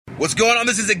What's going on?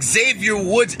 This is Xavier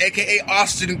Woods, aka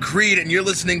Austin Creed, and you're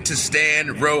listening to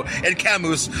Stan, Ro, and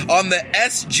Camus on the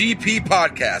SGP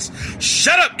podcast.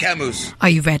 Shut up, Camus! Are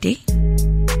you ready?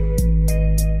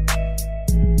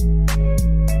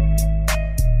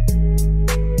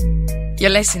 You're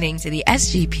listening to the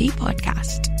SGP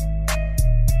podcast.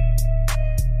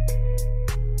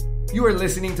 You are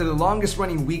listening to the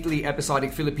longest-running weekly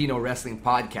episodic Filipino wrestling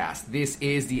podcast. This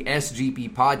is the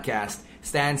SGP podcast.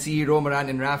 Stan C, Romaran,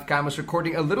 and Raf Camus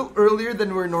recording a little earlier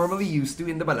than we're normally used to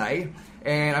in the balay.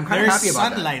 And I'm kind of happy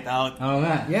about that. There's sunlight out. Oh,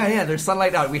 nga. Yeah, there's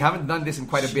sunlight out. We haven't done this in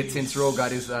quite a bit since Ro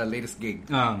got his latest gig.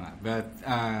 Oo nga. But,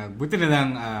 buti na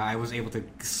lang, I was able to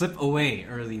slip away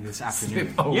early this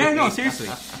afternoon. Slip away. Yeah, no, seriously.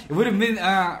 It would have been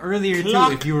earlier too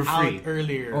if you were free.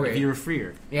 Earlier. Okay. If you were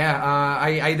freer. Yeah,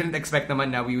 I didn't expect naman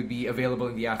na we would be available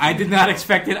in the afternoon. I did not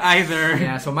expect it either.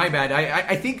 Yeah, so my bad.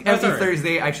 I think That's every all right.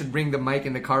 Thursday I should bring the mic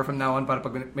in the car from now on para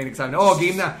pag may nagsabi na, oh,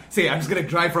 game na. Say, I'm just gonna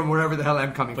drive from wherever the hell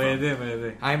I'm coming from.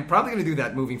 Pwede. I'm probably gonna do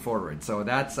that moving forward. So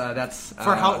that's For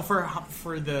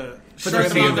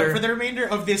the remainder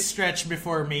of this stretch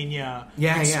before Mania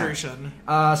excursion.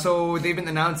 So they've been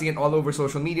announcing it all over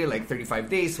social media, like 35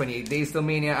 days, 28 days till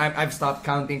Mania. I've stopped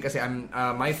counting because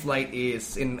my flight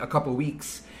is in a couple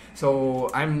weeks. So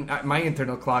my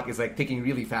internal clock is like ticking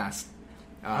really fast.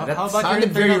 How That about your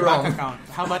sounded very internal wrong. bank account?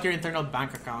 How about your internal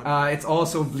bank account? It's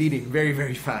also bleeding very,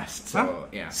 very fast. So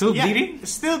yeah. Still bleeding?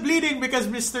 Still bleeding because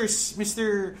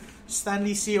Mr.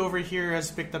 Stanley C over here has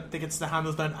picked up tickets to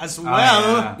Hamilton as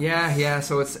well. Yeah.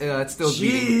 So it's still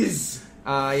bleeding. Jeez.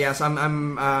 So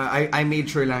I made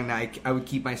sure lang na I would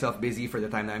keep myself busy for the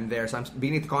time that I'm there. So I'm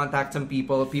beginning to contact some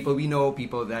people we know,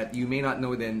 people that you may not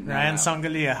know. Then Ryan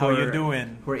Sangalia, how you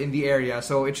doing? Who are in the area.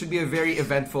 So it should be a very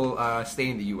eventful stay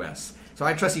in the U.S. So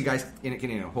I trust you guys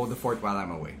can hold the fort while I'm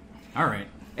away. All right.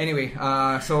 Anyway,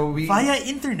 so we Via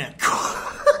internet.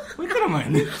 Wait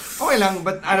naman. okay lang,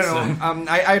 but I don't know.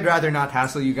 I'd rather not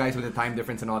hassle you guys with the time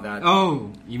difference and all that.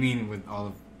 Oh, you mean with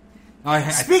all of...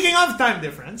 Speaking of time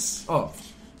difference, Oh,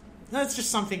 that's just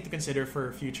something to consider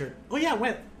for future. Oh yeah,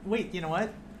 wait, you know what?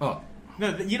 oh.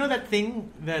 No, you know that thing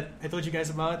that I told you guys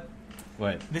about?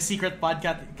 What? The secret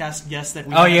podcast guest that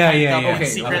we Oh, haven't yeah, picked yeah, up yeah. on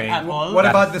secret Okay. at all. What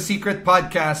about the secret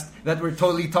podcast that we're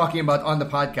totally talking about on the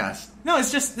podcast? No,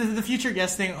 it's just the future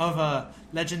guesting of a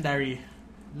legendary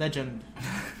legend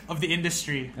of the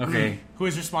industry. Okay. Who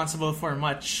is responsible for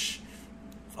much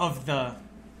of the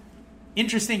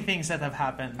interesting things that have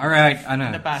happened. All right, Anna.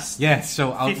 In the past Yes,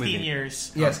 so out with 15 it.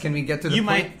 years. Yes, can we get to the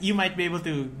point? You might be able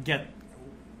to get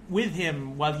with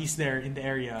him while he's there in the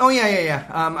area. Oh yeah.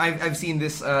 I've seen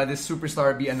this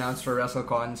superstar be announced for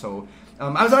WrestleCon. So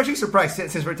I was actually surprised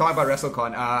since we're talking about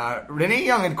WrestleCon. Renee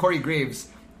Young and Corey Graves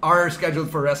are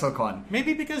scheduled for WrestleCon.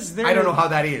 Maybe because they're... I don't know how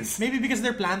that is. Maybe because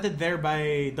they're planted there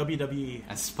by WWE.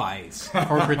 As spies.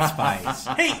 Corporate spies.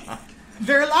 Hey,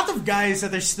 there are a lot of guys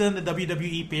that are still in the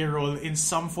WWE payroll in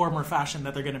some form or fashion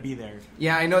that are going to be there.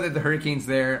 Yeah, I know that the Hurricane's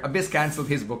there. Abyss canceled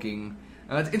his booking.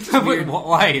 It's just weird.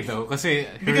 Why though? Because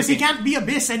he can't be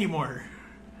Abyss anymore.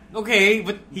 Okay,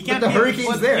 but He But can't the be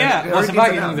Hurricane's there. yeah, The also Hurricane's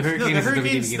bagay, announced. the Hurricane No, the is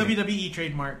Hurricane's WWE. WWE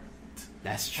trademark.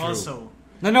 That's true. Also.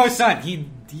 No, it's not. He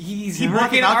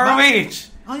brought Hurricane it out back. ROH.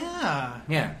 Oh yeah.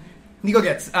 Yeah. Nico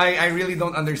gets. I really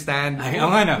don't understand. Oo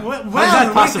nga na. Well, How is that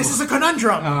wait, possible? this is a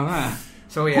conundrum. Oo nga.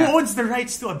 So Who yeah. owns the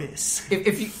rights to Abyss?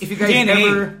 If you guys TNA.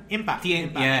 ever Impact.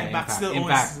 Yeah, Impact still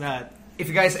Impact. owns that. if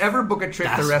you guys ever book a trip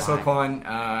to That's WrestleCon,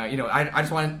 I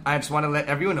just want to let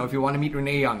everyone know, if you want to meet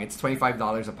Renee Young, it's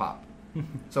 $25 a pop.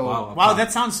 So Wow,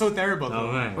 that sounds so terrible. Oo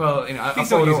though. nga. well, a Please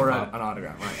don't photo use or a an pop.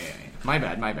 autograph. Right, yeah.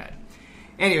 My bad.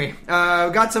 Anyway,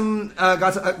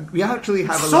 we actually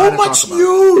have a So lot to much talk about.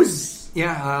 news.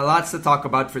 Yeah, lots to talk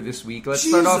about for this week. Let's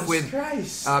Jesus start off with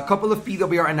Christ. a couple of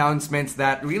PWR announcements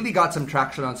that really got some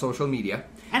traction on social media.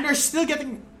 And are still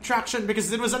getting traction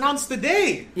because it was announced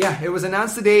today. Yeah, it was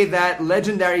announced today that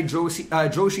legendary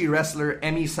Joshi wrestler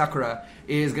Emi Sakura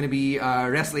is going to be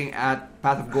wrestling at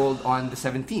Path of Gold on the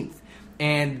 17th.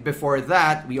 And before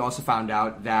that, we also found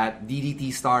out that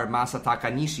DDT star Masa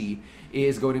Takanishi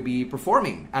is going to be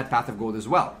performing at Path of Gold as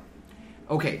well.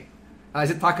 Okay.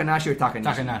 Is it Takanashi or Takanishi?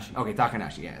 Takanashi. Okay,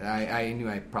 Takanashi. Yeah, I knew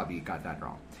I probably got that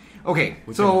wrong. Okay,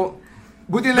 so...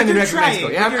 Buti lang you're you recognize trying. ko.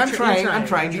 Yeah, You're I'm trying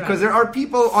trying. because there are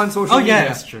people on social Oh media yeah,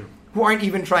 that's true. who aren't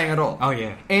even trying at all. Oh,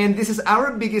 yeah. And this is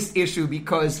our biggest issue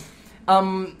because,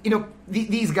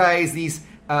 these guys, these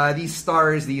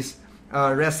stars, these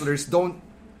wrestlers don't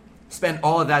spend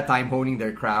all of that time honing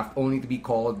their craft only to be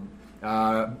called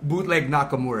bootleg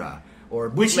Nakamura or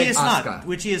Which bootleg he is Asuka. not.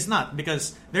 Which he is not.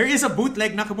 Because there is a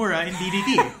bootleg Nakamura in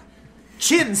DDT.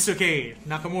 Shinsuke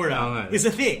Nakamura Oh, is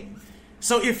a thing.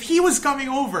 So if he was coming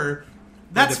over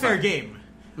That's fair game.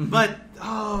 But,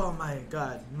 oh my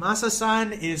god.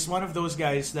 Masa-san is one of those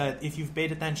guys that if you've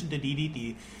paid attention to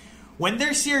DDT, when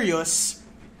they're serious,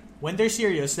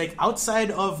 like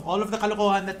outside of all of the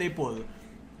kalokohan that they pull,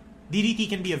 DDT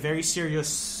can be a very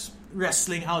serious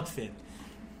wrestling outfit.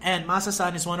 And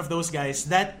Masa-san is one of those guys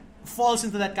that falls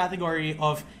into that category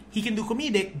of he can do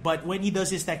comedic, but when he does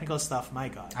his technical stuff, my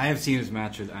god. I have seen his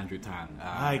match with Andrew Tang.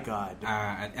 My god.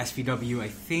 At SPW, I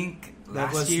think That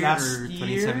last was year last or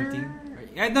year?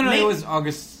 2017. No, Late- it was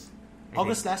August. I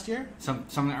August think. last year?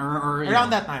 Or Around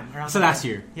that time. last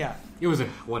year. Yeah. It was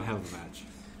one hell of a match.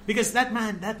 Because that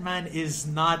man is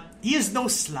not, he is no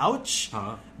slouch,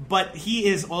 Uh-huh. but he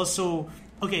is also,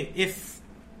 okay, if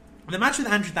the match with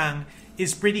Andrew Tang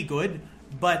is pretty good,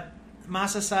 but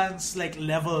Masa-san's like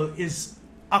level is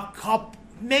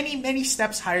many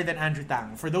steps higher than Andrew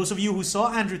Tang. For those of you who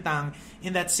saw Andrew Tang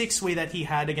in that 6-way that he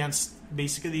had against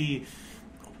basically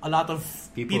a lot of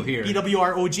People here.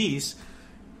 PWR OGs,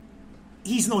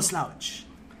 he's no slouch.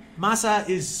 Masa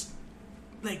is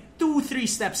like 2-3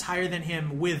 steps higher than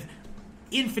him with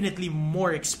infinitely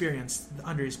more experience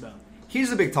under his belt. Here's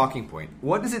the big talking point.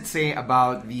 What does it say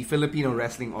about the Filipino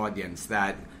wrestling audience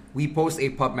that we post a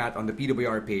pub mat on the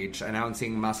PWR page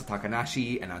announcing Masa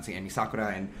Takanashi, announcing Emi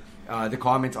Sakura, and the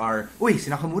comments are, "Uy, si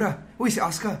Nakamura! Uy, si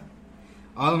Asuka!"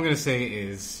 All I'm gonna say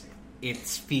is it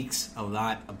speaks a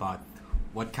lot about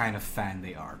what kind of fan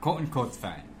they are, quote unquote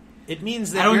fan. It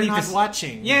means I that don't you're need not to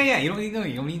watching. Yeah, you don't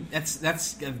need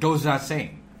that's goes without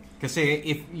saying. Because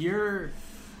if you're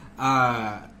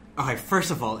okay,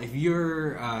 first of all, if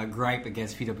your gripe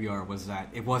against PWR was that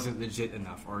it wasn't legit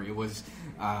enough, or it was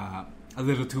a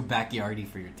little too backyardy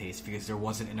for your taste because there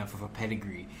wasn't enough of a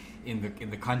pedigree in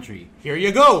the country, Here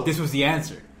you go. this was the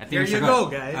answer. I think Here it's you like go,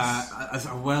 that. guys. As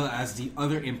well as the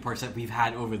other imports that we've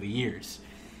had over the years.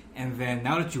 And then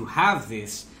now that you have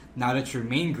this, now that your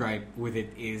main gripe with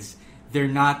it is they're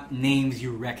not names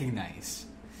you recognize,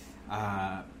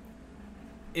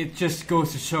 it just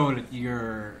goes to show that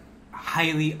you're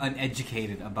highly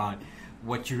uneducated about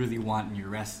what you really want in your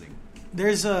wrestling.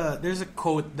 There's a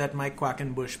quote that Mike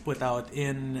Quackenbush put out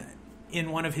in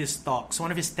one of his talks,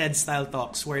 one of his TED style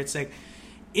talks, where it's like,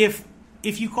 if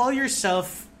you call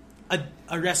yourself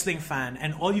a wrestling fan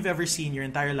and all you've ever seen your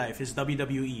entire life is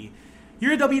WWE,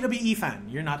 you're a WWE fan.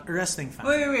 You're not a wrestling fan.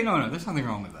 Wait, no, there's nothing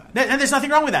wrong with that. And there's nothing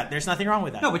wrong with that. There's nothing wrong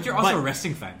with that. No, but you're also a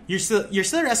wrestling fan. You're still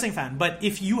a wrestling fan. But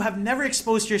if you have never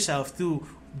exposed yourself to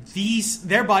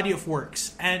their body of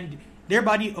works and their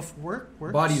body of work,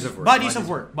 Bodies of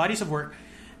work.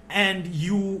 and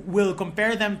you will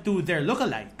compare them to their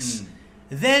lookalikes,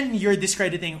 then you're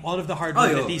discrediting all of the hard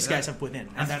work that these guys have put in,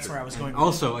 and that's where I was going.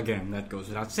 Also, again, that goes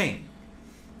without saying,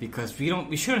 because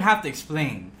we shouldn't have to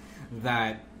explain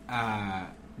that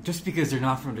just because they're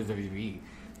not from the WWE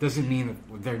doesn't mean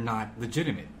that they're not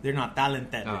legitimate. They're not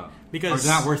talented Or because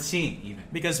they're not worth seeing even.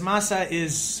 Because Masa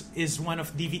is one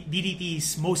of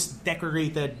DDT's most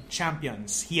decorated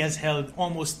champions. He has held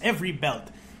almost every belt,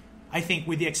 I think,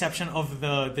 with the exception of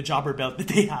the jobber belt that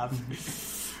they have.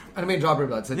 I mean, jobber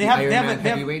belts. They have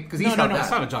heavyweight because he's no, That's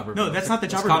not a jobber No, belt. that's not the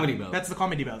That's jobber comedy belt. belt. That's the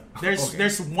comedy belt. There's Okay.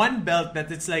 there's one belt that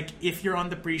it's like if you're on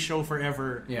the pre-show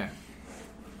forever, Yeah.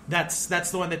 that's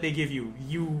the one that they give you.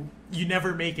 You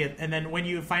never make it, and then when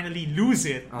you finally lose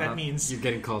it, that means You're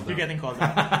getting called you're out. getting called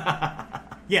out.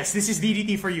 Yes, this is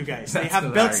DDT for you guys. They That's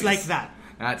have belts hilarious. like that.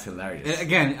 That's hilarious.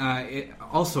 Again, it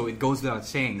goes without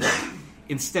saying that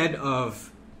instead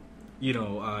of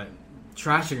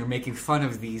trashing or making fun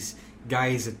of these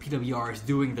guys that PWR is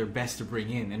doing their best to bring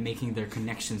in and making their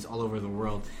connections all over the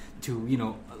world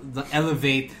to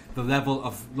elevate the level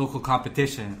of local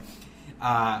competition,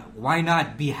 why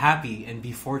not be happy and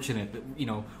be fortunate that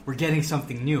we're getting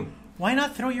something new? Why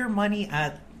not throw your money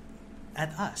at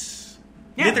us?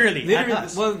 Literally, at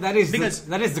us. Well, that is Because-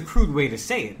 the crude way to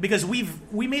say it. Because we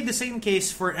made the same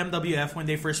case for MWF when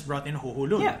they first brought in Ho Ho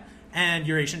Lun and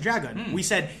Eurasian Dragon. We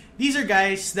said these are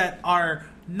guys that are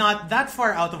not that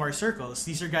far out of our circles.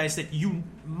 These are guys that you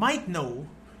might know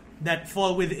that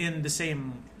fall within the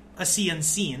same ASEAN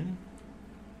scene.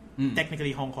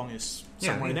 Technically, Hong Kong is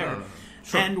somewhere there.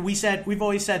 Sure. And we've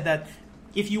always said that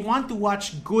if you want to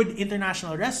watch good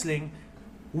international wrestling,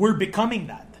 we're becoming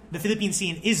that. The Philippine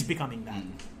scene is becoming that.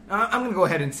 I'm going to go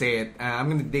ahead and say it. I'm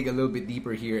going to dig a little bit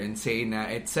deeper here and say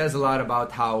that it says a lot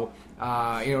about how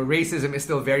racism is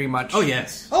still very much Oh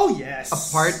yes. Oh yes, a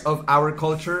part of our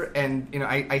culture, and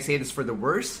I say this for the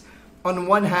worse. On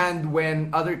one hand, when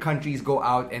other countries go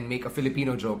out and make a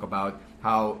Filipino joke about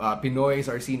how Pinoys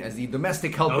are seen as the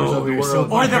domestic helpers of the we're so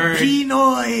world. Or the Butthurt.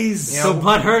 Pinoys. Yeah. So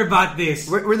butthurt about this.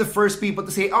 We're the first people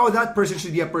to say, oh, that person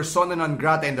should be a persona non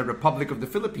grata in the Republic of the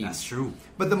Philippines. That's true.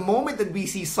 But the moment that we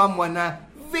see someone na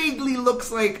vaguely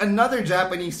looks like another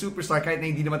Japanese superstar kahit na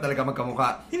hindi naman talaga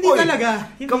magkamukha. Hindi talaga.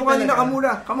 Hindi Kamukha ni talaga.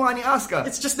 Nakamura. Kamukha ni Asuka.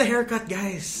 It's just the haircut,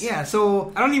 guys. Yeah,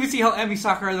 so... I don't even see how Emi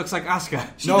Sakura looks like Asuka.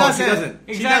 She doesn't.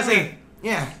 Exactly.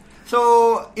 Yeah.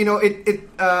 So,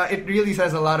 it really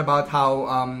says a lot about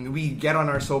how we get on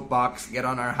our soapbox, get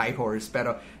on our high horse,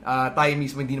 pero tayo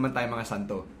mismo hindi naman tayo mga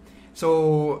santo.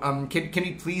 So, can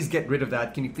we please get rid of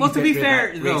that? Can you please Well, to be get rid fair,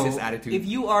 of that though, racist attitude? if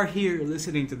you are here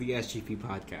listening to the SGP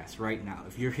podcast right now,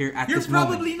 if you're here at You're this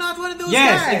moment, probably not one of those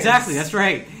yes, guys. exactly, that's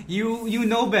right. You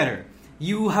know better.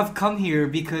 You have come here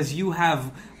because you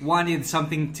have wanted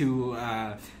something to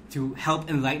help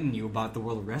enlighten you about the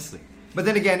world of wrestling. But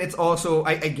then again, it's also,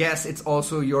 I guess, it's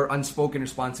also your unspoken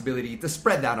responsibility to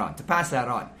spread that on, to pass that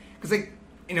on. Because,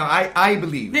 I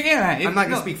believe, I'm not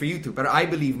going to speak for you two, but I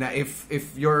believe that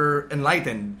if you're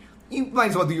enlightened, you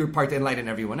might as well do your part to enlighten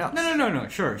everyone else. No.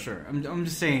 Sure. I'm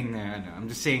just saying. I'm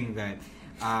just saying that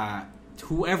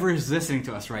whoever is listening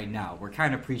to us right now, we're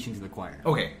kind of preaching to the choir.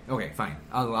 Okay, fine.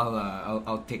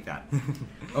 I'll take that.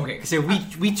 Okay. So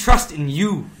we trust in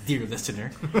you, dear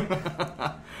listener.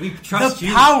 We trust The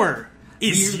you. power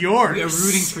is yours. We are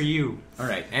rooting for you. All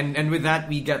right, and with that,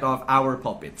 we get off our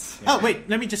pulpits. Oh, wait.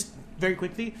 Let me just, very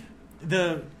quickly.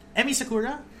 The Emi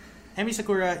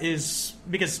Sakura is,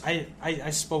 because I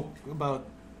spoke about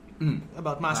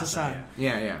Masa-san.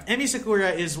 Yeah. Emi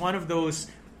Sakura is one of those,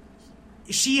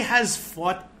 she has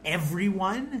fought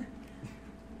everyone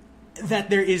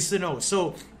that there is to know.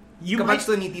 So, you might... Kabatch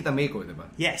to ni Tita Meiko, diba?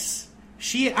 Yes.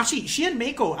 She and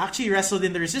Meiko actually wrestled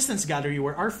in the Resistance Gallery,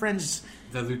 where our friends...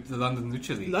 The London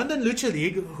Lucha League. London Lucha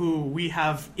League, who we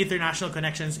have international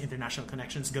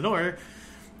connections galore,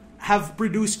 have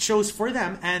produced shows for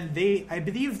them, and I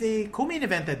believe they co-main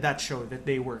evented that show that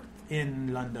they worked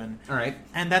in London. All right.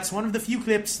 And that's one of the few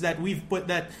clips that we've put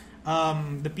that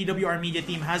the PWR media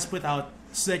team has put out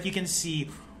so that you can see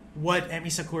what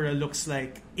Emi Sakura looks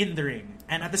like in the ring.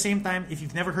 And at the same time, if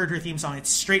you've never heard her theme song, it's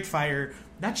straight fire.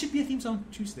 That should be a theme song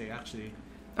Tuesday, actually.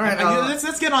 All right,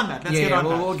 let's get on that.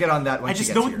 We'll get on that. I just she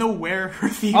gets don't here. know where her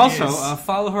theme Also, is.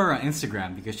 follow her on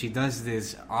Instagram because she does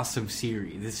this awesome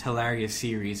series, this hilarious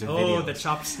series of videos. The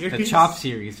Chop series. The Chop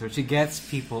series, where she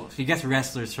gets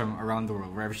wrestlers from around the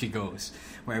world, wherever she goes,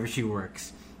 wherever she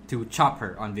works, to chop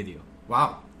her on video.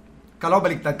 Wow. Kalaw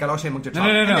baliktad, kalaw siya magcha-chop.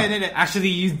 No. Hindi. Actually,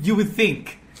 you would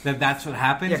think that's what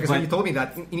happens. Yeah, because but, when you told me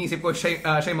that, inisip ko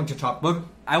siya magcha-chop. well,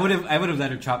 I would have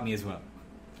let her chop me as well.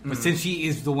 But since she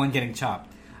is the one getting chopped,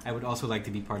 I would also like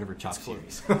to be part of her Chop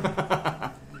series.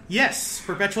 Yes,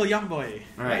 Perpetual Young Boy.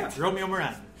 All right. Romeo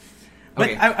Moran.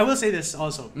 But Okay. I will say this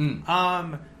also.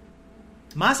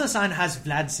 Masa-san has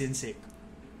Vlad Sinsik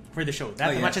for the show.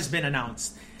 That much has been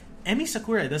announced. Emi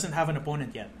Sakura doesn't have an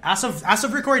opponent yet. As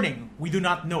of recording, we do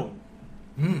not know.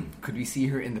 Could we see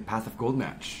her in the Path of Gold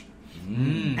match?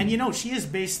 And she is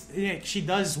based. She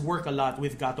does work a lot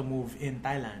with Gato Move in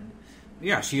Thailand.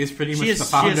 Yeah, she is pretty much the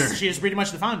founder. She is pretty much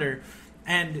the founder,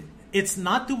 and it's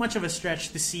not too much of a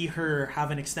stretch to see her have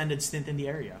an extended stint in the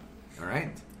area. All right.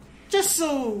 Just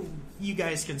so you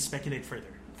guys can speculate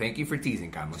further. Thank you for teasing,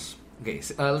 Camus. Okay,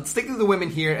 so, let's stick to the women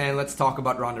here and let's talk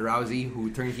about Ronda Rousey, who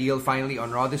turned heel finally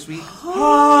on Raw this week.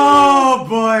 Oh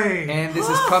boy! And this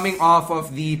is coming off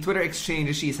of the Twitter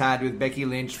exchanges she's had with Becky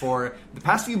Lynch for the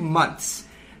past few months.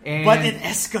 And But it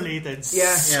escalated.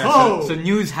 Yeah. So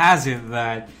news has it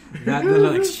that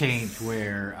little exchange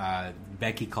where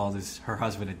Becky called her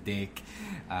husband a dick.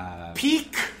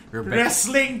 Peak Rebecca-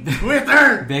 wrestling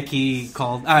Twitter. Becky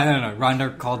called Ronda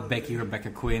called Becky Rebecca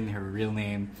Quinn, her real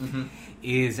name,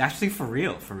 is actually for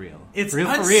real. It's real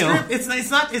for unscripted.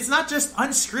 real. It's not just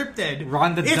unscripted.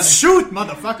 Ronda it's does- shoot,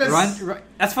 motherfuckers.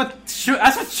 That's what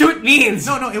shoot means.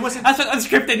 No, it wasn't. That's what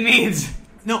unscripted means.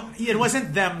 No, it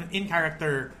wasn't them in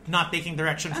character not taking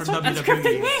direction That's from what WWE.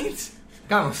 unscripted means.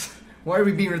 Camus, why are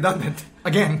we being redundant?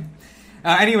 Again.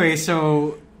 Anyway,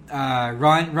 so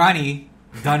Ronnie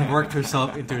done worked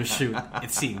herself into a shoot, it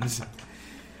seems.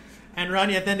 And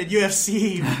Ronnie attended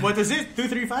UFC. What was it?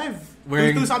 235?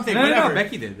 Wearing 22 something. No, whatever.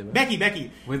 Becky did.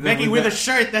 Becky. With Becky with a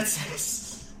shirt that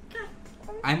says,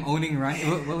 I'm owning Ronnie.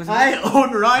 What was it? I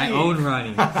own Ronnie. I own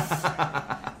Ronnie.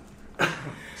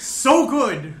 So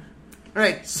good.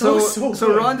 Right, So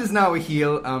good. Ronda's now a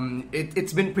heel.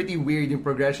 It's been pretty weird in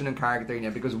progression and character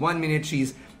niya because 1 minute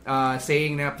she's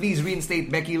saying na please reinstate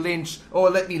Becky Lynch. Oh,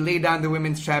 let me lay down the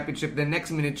women's championship. The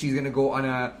next minute she's gonna go on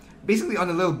a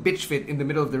little bitch fit in the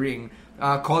middle of the ring,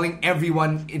 calling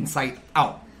everyone in sight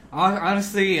out.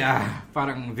 Honestly,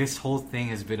 parang this whole thing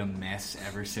has been a mess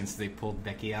ever since they pulled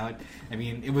Becky out. I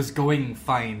mean, it was going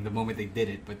fine the moment they did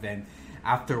it, but then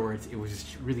afterwards it was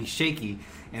really shaky.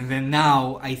 And then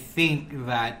now, I think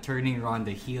that turning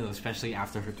Ronda heel, especially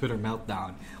after her Twitter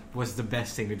meltdown, was the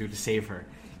best thing to do to save her.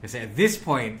 Because at this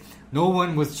point, no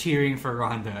one was cheering for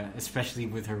Ronda, especially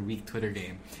with her weak Twitter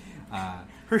game.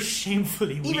 Her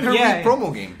shamefully weak. Even her weak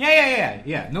promo game.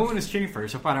 Yeah. No one was cheering for her.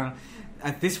 So parang,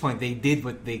 at this point, they did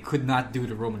what they could not do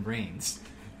to Roman Reigns.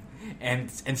 And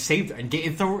saved her and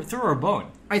threw her a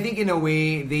bone. I think in a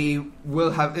way they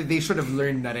should have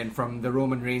learned that from the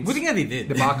Roman Reigns. What do you think they did?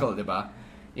 Debacle, diba?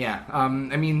 Yeah.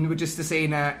 I mean, which is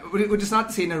not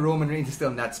to say that Roman Reigns is still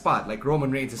in that spot. Like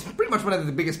Roman Reigns is pretty much one of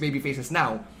the biggest baby faces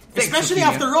now. Especially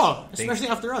after Raw. Especially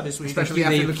after Raw this week. Especially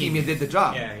after leukemia did the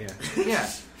job. Yeah.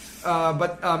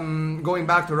 But going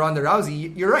back to Ronda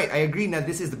Rousey, you're right. I agree that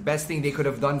this is the best thing they could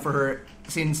have done for her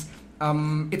since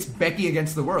it's Becky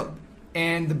against the world.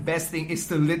 And the best thing is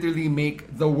to literally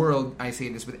make the world, I say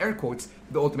this with air quotes,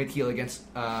 the ultimate heel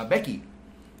against Becky.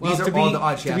 Well, These are all the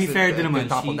odds she to has be fair, to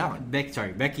topple down.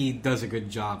 Becky does a good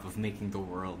job of making the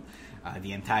world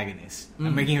the antagonist,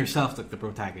 and making herself look the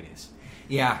protagonist.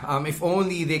 Yeah, if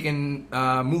only they can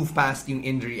move past yung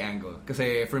injury angle.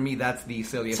 Because for me, that's the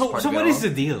silliest part. So what is the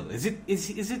deal?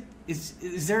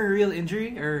 Is there a real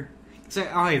injury or? So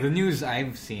the news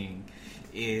I'm seeing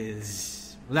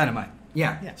is wala naman.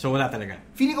 Yeah. So wala talaga.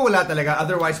 Feeling ko wala talaga.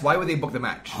 Otherwise, why would they book the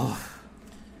match?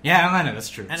 Yeah, that's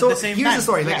true. And so at the same here's time, the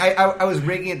story. Like I was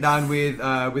breaking it down with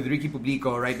Ricky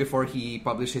Publico right before he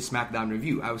published his SmackDown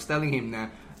review. I was telling him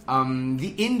that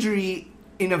the injury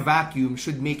in a vacuum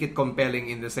should make it compelling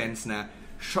in the sense na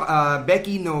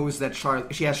Becky knows that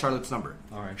she has Charlotte's number.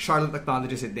 All right. Charlotte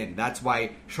acknowledges it then. That's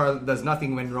why Charlotte does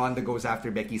nothing when Ronda goes after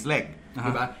Becky's leg.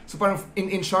 Diba? So parang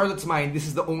in Charlotte's mind, this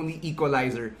is the only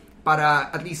equalizer para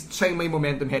at least siya yung may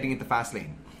momentum heading into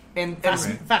Fastlane. And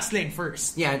Fastlane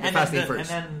first. Yeah, Fastlane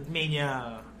first. And then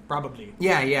Mania probably.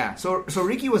 Yeah. So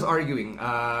Ricky was arguing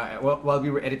while we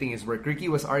were editing his work. Ricky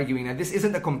was arguing that this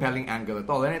isn't a compelling angle at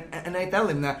all, and I tell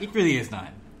him that it really is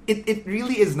not. It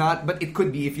really is not, but it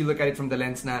could be if you look at it from the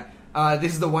lens na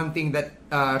this is the one thing that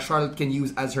Charlotte can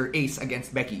use as her ace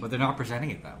against Becky. But they're not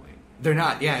presenting it that way. They're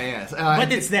not. Yeah.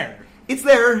 But it's there. It's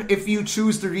there if you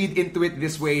choose to read into it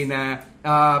this way na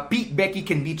peak Becky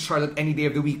can beat Charlotte any day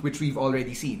of the week, which we've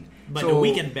already seen. But the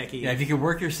weekend Becky. Yeah, if you can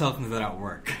work yourself into that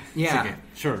work. Yeah. Okay,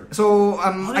 sure. So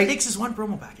all it takes is one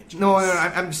promo package. No,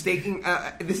 I'm just taking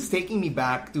this is taking me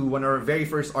back to one of our very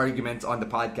first arguments on the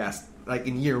podcast, like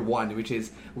in year one, which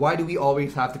is why do we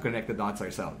always have to connect the dots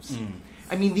ourselves?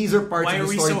 I mean, these are parts of the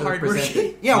story that are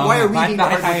presented. Yeah, why are we being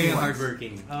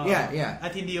hardworking? Yeah.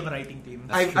 At hindi yung writing team.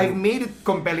 I've made it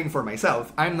compelling for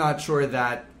myself. I'm not sure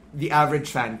that the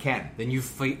average fan can. Then you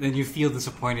feel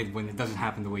disappointed when it doesn't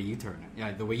happen the way you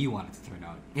the way you want it to turn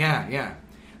out. Yeah.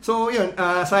 So yun,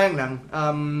 sayang lang.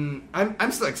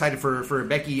 I'm still excited for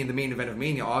Becky in the main event of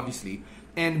Mania, obviously,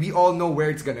 and we all know where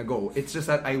it's gonna go. It's just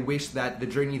that I wish that the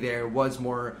journey there was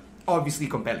more obviously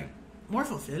compelling. More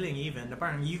fulfilling even.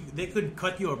 Apparently they could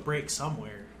cut you a break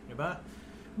somewhere, diba?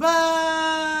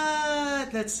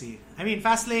 But let's see. I mean,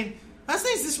 Fastlane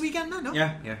is this weekend, no?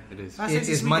 Yeah, it is. It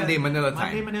is Monday Manila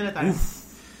time.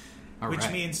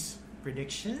 Which means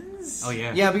predictions. Oh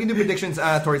yeah. Yeah, we can do predictions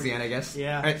towards the end, I guess.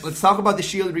 Yeah. All right, let's talk about the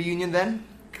Shield reunion then,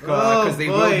 because they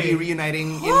will be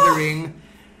reuniting in the ring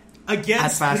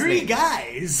against three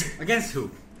guys. Against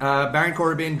who? Baron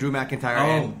Corbin, Drew McIntyre,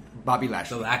 and Bobby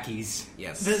Lashley. The lackeys.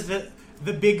 Yes.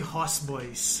 The big Hoss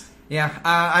boys. Yeah,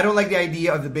 I don't like the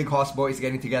idea of the big Hoss boys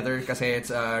getting together because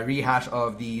it's a rehash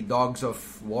of the Dogs of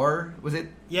War, was it?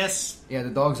 Yes. Yeah,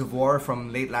 the Dogs of War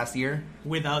from late last year.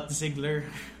 Without Ziggler.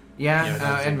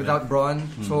 Yeah, and without Braun.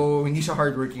 So, hindi siya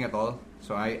hardworking at all.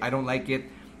 So, I don't like it.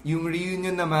 Yung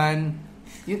reunion naman,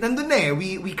 nandun na eh.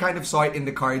 We kind of saw it in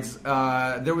the cards.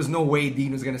 There was no way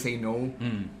Dean was gonna say no.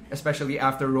 Especially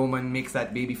after Roman makes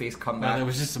that babyface comeback. Well, it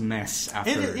was just a mess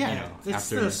after, it's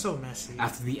still so messy.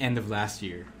 After the end of last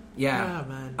year. Yeah,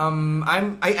 man.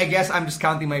 I guess I'm just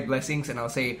counting my blessings, and I'll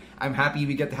say I'm happy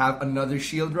we get to have another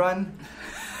Shield run.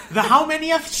 The how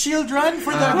many of Shield run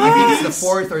for the? I think it's the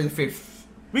fourth or the fifth.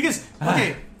 Because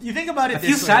you think about it. I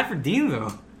feel sad for Dean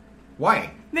though.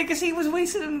 Why? Because he was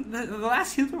wasted. The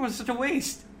last heel turn was such a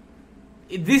waste.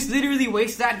 This literally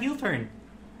wastes that heel turn.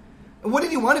 What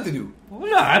did he want it to do?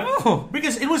 Well, I don't know.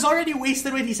 Because it was already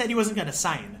wasted when he said he wasn't gonna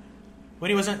sign. When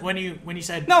he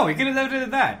said no, he could have left it at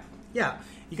that. Yeah,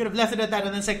 you could have left it at that,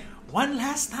 and then it's like one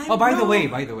last time. Oh, by the way,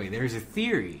 there's a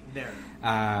theory.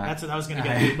 That's what I was gonna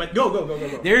get to. But go.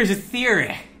 There is a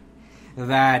theory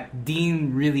that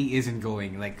Dean really isn't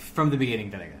going, like, from the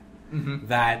beginning talaga.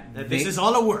 that This is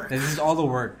all a work. This is all the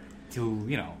work to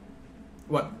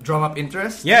What, drum up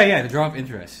interest? to draw up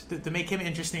interest. To make him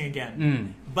interesting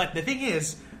again. But the thing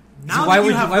is, now So why that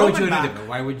would you have why would Roman you back,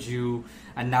 why would you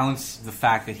announce the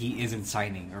fact that he isn't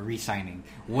signing or re-signing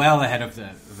well ahead of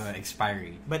the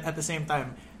expiry? but at the same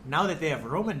time, now that they have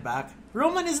Roman back,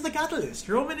 Roman is the catalyst.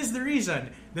 Roman is the reason.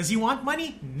 Does he want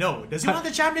money? No. Does he want the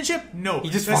championship? No. He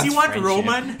just Does he wants want friendship.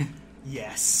 Roman?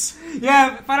 Yes.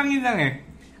 Yeah, parang yun lang eh.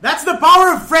 That's the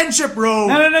power of friendship, bro.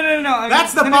 No. I mean,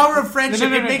 That's the no, power of friendship.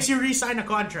 no. It makes you re-sign a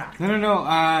contract. No.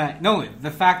 No, the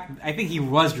fact I think he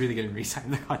was really going to re-sign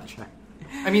the contract.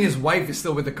 I mean, his wife is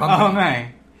still with the company. Oh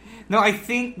my. No, I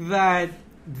think that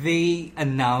they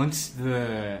announced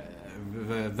the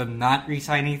not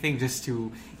re-signing thing just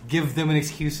to give them an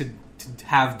excuse to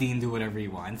have Dean do whatever he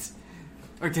wants,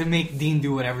 or to make Dean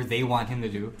do whatever they want him to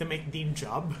do. To make Dean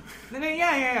job.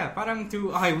 Yeah. Parang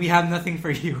to, okay, we have nothing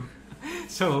for you.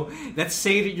 So, let's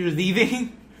say that you're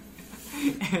leaving.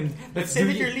 And Let's say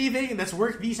that you're leaving. Let's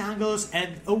work these angles.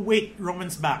 And oh wait,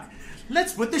 Roman's back.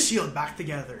 Let's put the Shield back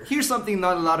together. Here's something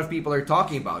not a lot of people are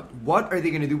talking about. What are they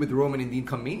going to do with Roman and Dean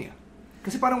come Mania?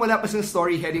 Kasi parang wala pa silang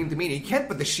story heading into Mania. You can't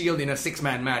put the Shield in a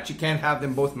 6-man match. You can't have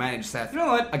them both manage Seth You know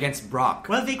what? against Brock.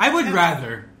 Well, they I would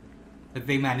rather that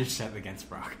they manage Seth against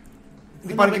Brock.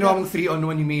 Di parang ginawa mong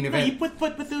 3-on-1 yung main No, event. you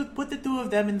put the two of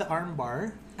them in the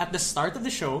armbar at the start of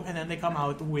the show, and then they come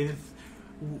out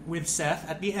with Seth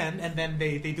at the end, and then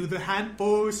they do the hand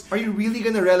pose. Are you really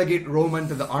going to relegate Roman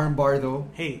to the armbar though?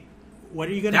 Hey, what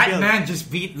are you gonna That build? man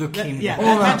just beat leukemia. Yeah,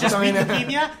 Oh, that man man. just beat Tangina.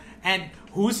 leukemia, and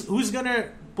who's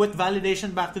gonna put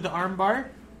validation back to the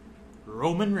armbar?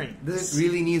 Roman Reigns. Does it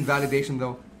really need validation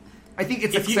though? I think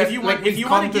it's If you- accept- if you want- like if we've you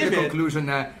come wanna to the give it- conclusion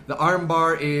that the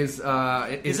armbar is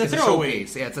a throwaway.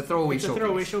 showcase. Yeah, it's a throwaway It's a showcase.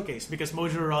 throwaway showcase because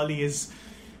Mojo Rawley is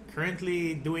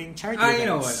currently doing charity You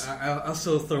know what? events. I'll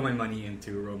still throw my money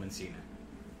into Roman Cena.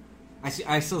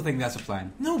 I still think that's a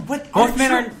plan. No, but Both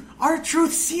men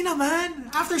R-Truth Cena,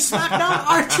 man. After SmackDown,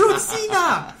 R-Truth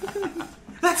Cena.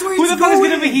 That's where Who it's the fuck is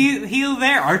going. gonna be heel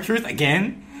there? R-Truth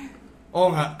again? Oh,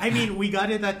 nga. I mean, we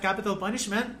got it at Capital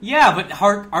Punishment. Yeah, but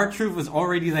R-Truth was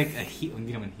already like a heel.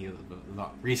 Hindi naman heel a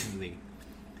lot recently.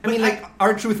 I mean, like,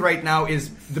 R-Truth right now is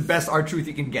the best R-Truth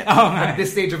you can get Oh, at man.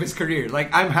 this stage of his career. Like,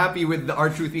 I'm happy with the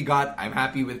R-Truth we got. I'm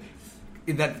happy with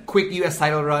that quick US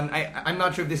title run. I'm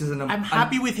not sure if this is an... I'm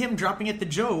happy with him dropping it to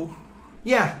Joe.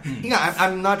 Yeah,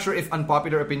 I'm not sure if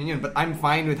unpopular opinion, but I'm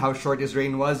fine with how short his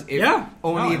reign was. If Yeah.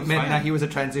 only No, it it's meant fine. that he was a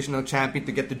transitional champion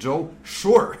to get to Joe,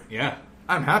 sure. Yeah,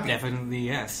 I'm happy. definitely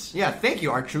yes. Yeah, thank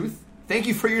you, R-Truth. Thank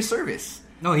you for your service.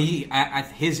 No, he at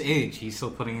his age, he's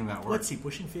still putting in that work. What's he,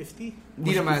 pushing 50?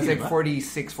 Di naman, it's like 50,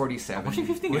 46, 47. Pushing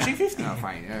 50? Pushing 50. Oh,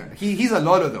 fine. He's a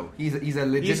lolo, though. He's a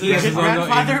legit... He's a legit Well, no,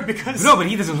 grandfather because... No, but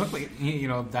he doesn't look like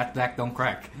that black don't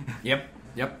crack. Yep.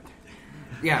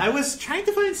 Yeah. I was trying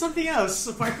to find something else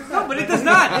apart from that. No, but it does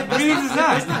not. It really does It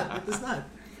not. does not. It does not.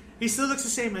 He still looks the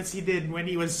same as he did when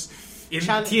he was In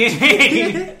chal-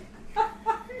 TNA.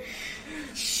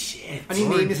 Shit. Ano yung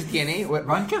name niya sa TNA? What?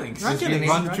 Ron Killings. Ron Killings.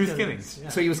 Ron the Truth Killings. Yeah.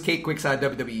 So he was Kate Quick sa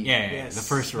WWE. Yeah, Yes, the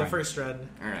first run. The first run.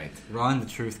 Alright. Ron the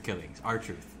Truth Killings.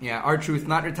 R-Truth. Yeah, R-Truth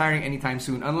not retiring anytime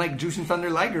soon. Unlike Jushin Thunder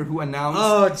Liger, who announced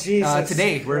Oh, Jesus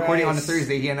today, we're recording on a Christ.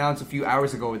 Thursday, he announced a few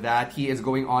hours ago that he is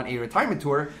going on a retirement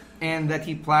tour and that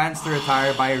he plans to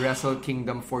retire by Wrestle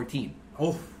Kingdom 14.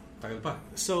 Oh, tagal pa.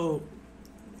 So,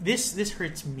 this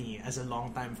hurts me as a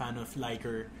longtime fan of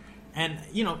Liger. And,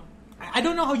 I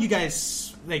don't know how you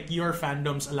guys, like, your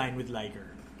fandoms align with Liger.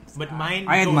 But mine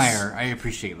I goes, admire. I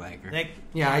appreciate Liger. Like,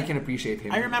 Yeah, I can appreciate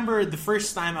him. I remember the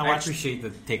first time I I watched... appreciate the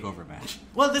takeover match.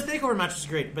 Well, the takeover match was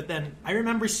great, but then I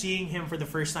remember seeing him for the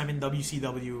first time in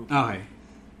WCW. Okay.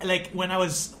 Like when I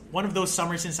was one of those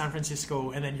summers in San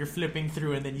Francisco, and then you're flipping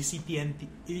through, and then you see TNT,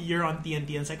 you're on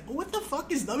TNT, and it's like, oh, what the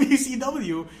fuck is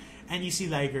WCW? And you see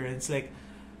Liger, and it's like,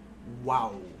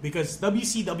 wow, because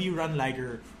WCW run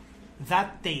Liger,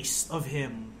 that taste of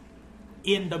him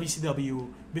in WCW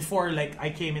before like I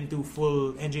came into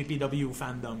full NJPW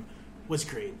fandom was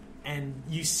great, and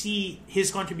you see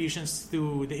his contributions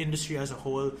to the industry as a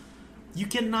whole. You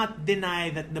cannot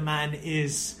deny that the man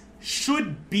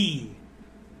should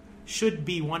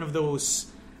be one of those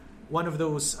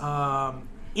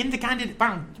in the candidate,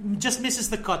 parang just misses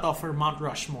the cutoff for Mount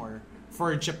Rushmore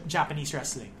for Japanese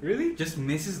wrestling. Really? Just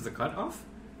misses the cutoff?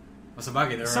 Oh,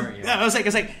 sabagay, there are, Yeah, I was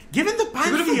like, given the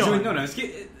pantheon. No,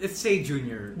 let's say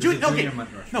junior. Okay. Junior Mount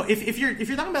Rushmore. No, if you're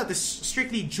talking about this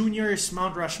strictly juniors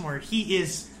Mount Rushmore, he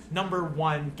is number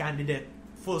one candidate,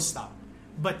 full stop.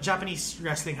 But Japanese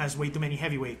wrestling has way too many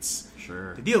heavyweights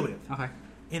Sure. to deal with Okay.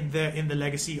 in the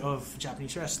legacy of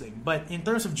Japanese wrestling. But in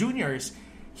terms of juniors,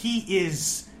 he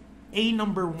is a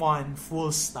number one,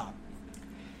 full stop.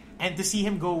 And to see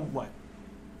him go,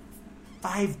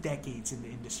 5 decades in the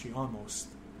industry, almost.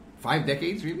 5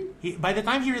 decades, really? By the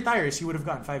time he retires, he would have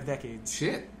gone 5 decades.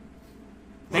 Shit.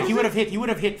 Like he would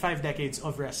have hit 5 decades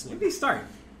of wrestling. When did he start?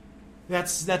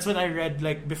 That's what I read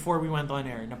like before we went on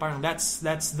air. Na parang that's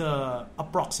the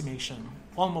approximation.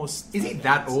 Almost. Is he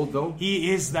that old though?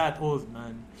 He is that old,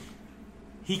 man.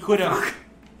 He could have.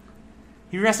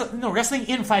 He wrestling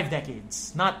in 5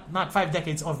 decades, not 5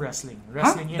 decades of wrestling.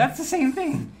 Wrestling in. That's the same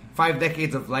thing. 5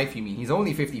 decades of life, you mean? He's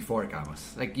only 54,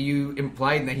 Camus. Like, you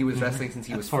implied that he was wrestling since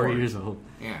he was 4 years old.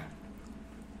 Yeah.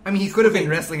 I mean, he could have been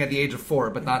wrestling at the age of 4,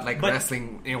 but not like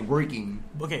wrestling, working.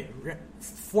 Okay,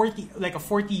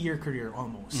 40-year career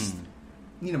almost.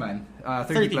 Hindi naman.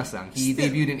 30 plus lang. He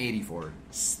debuted in 84.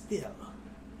 Still.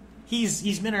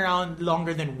 He's been around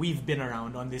longer than we've been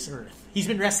around on this earth. He's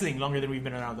been wrestling longer than we've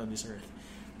been around on this earth.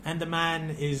 And the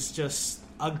man is just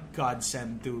a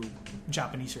godsend to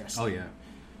Japanese wrestling. Oh, yeah.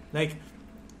 Like,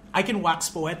 I can wax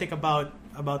poetic about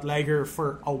Liger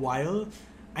for a while.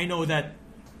 I know that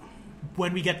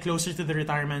when we get closer to the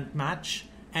retirement match,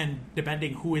 and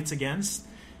depending who it's against,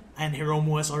 and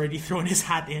Hiromu has already thrown his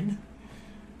hat in,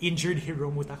 injured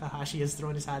Hiromu Takahashi has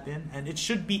thrown his hat in, and it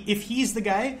should be, if he's the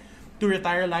guy to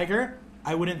retire Liger,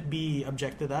 I wouldn't be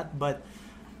object to that, but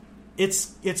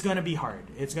it's gonna be hard.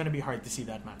 It's gonna be hard to see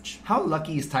that match. How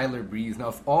lucky is Tyler Breeze? Now,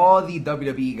 of all the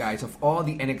WWE guys, of all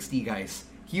the NXT guys,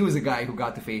 he was a guy who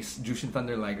got to face Jushin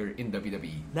Thunder Liger in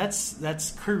WWE.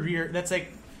 That's career. That's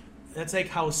like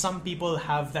how some people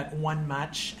have that one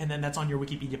match and then that's on your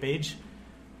Wikipedia page.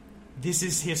 This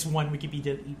is his one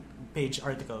Wikipedia page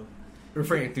article.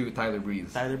 Referring to Tyler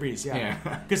Breeze. Tyler Breeze, yeah.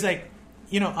 Because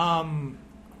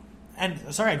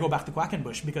and sorry, I go back to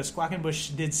Quackenbush because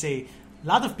Quackenbush did say a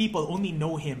lot of people only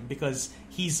know him because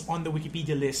he's on the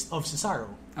Wikipedia list of Cesaro.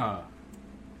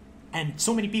 And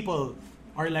so many people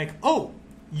are like, oh,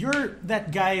 you're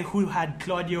that guy who had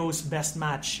Claudio's best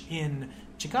match in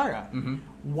Chikara. Mm-hmm.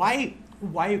 Why?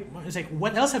 It's like,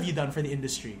 what else have you done for the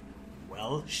industry?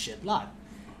 Well, shit lot.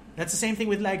 That's the same thing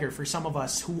with Liger for some of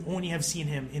us who only have seen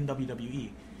him in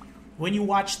WWE. When you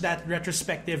watch that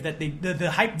retrospective that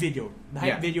the hype video,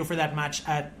 video for that match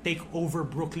at TakeOver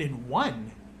Brooklyn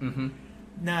 1,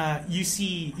 na you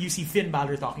see Finn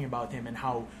Balor talking about him and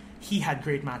how he had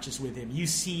great matches with him. You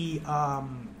see,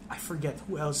 I forget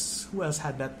who else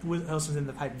had that. Who else was in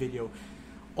the hype video?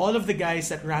 All of the guys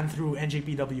that ran through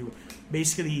NJPW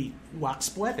basically wax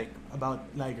poetic about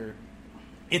Liger.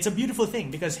 It's a beautiful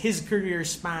thing because his career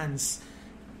spans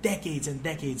decades and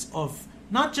decades of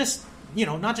not just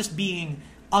being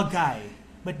a guy,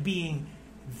 but being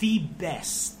the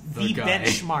best, the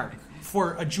benchmark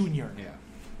for a junior. Yeah.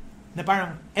 Na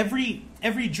parang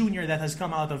every junior that has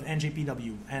come out of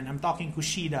NJPW, and I'm talking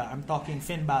Kushida, I'm talking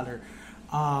Finn Balor,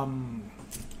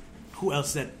 who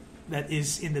else that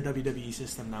is in the WWE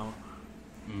system now?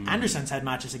 Anderson's had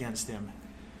matches against him.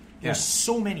 There's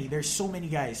so many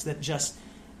guys that just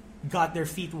got their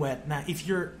feet wet. Now, if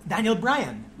you're Daniel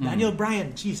Bryan,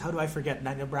 geez, how do I forget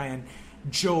Daniel Bryan,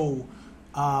 Joe,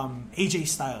 AJ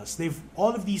Styles?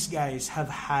 All of these guys have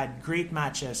had great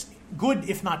matches, good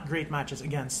if not great matches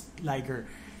against Liger.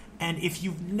 And if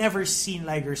you've never seen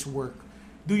Liger's work,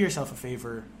 do yourself a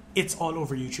favor. It's all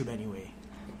over YouTube anyway.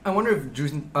 I wonder if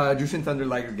Jushin Thunder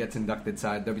Liger gets inducted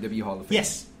sa WWE Hall of Fame.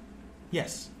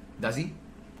 Yes. Does he?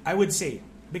 I would say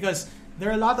because there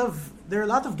are a lot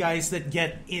of guys that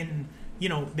get in.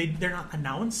 They're not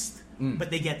announced, but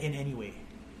they get in anyway.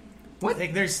 What?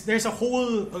 Like there's a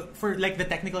whole for like the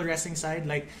technical wrestling side.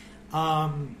 Like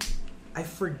I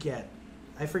forget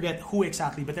who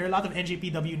exactly, but there are a lot of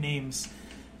NJPW names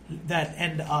that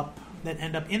end up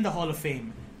in the Hall of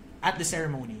Fame at the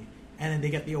ceremony, and then they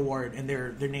get the award, and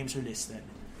their names are listed.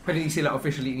 But hindi sila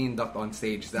officially induct on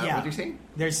stage. Is that what you're saying?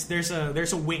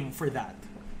 There's a wing for that.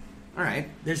 All right.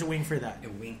 There's a wing for that. A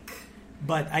wink.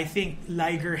 But I think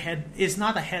Liger is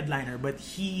not a headliner, but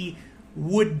he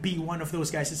would be one of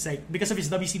those guys. It's like because of his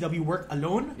WCW work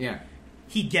alone,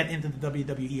 he'd get into the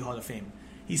WWE Hall of Fame.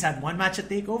 He's had one match at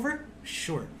TakeOver,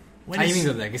 sure. You mean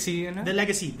the legacy? The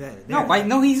legacy.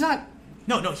 No, he's not.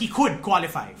 No, he could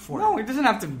qualify for. No, it doesn't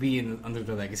have to be under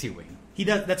the legacy wing. He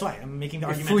does. That's why I'm making the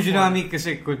argument. Fujinami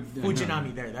kasi could.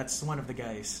 Fujinami there. That's one of the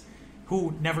guys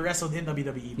who never wrestled in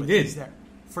WWE, but he's there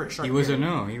for a short. He was a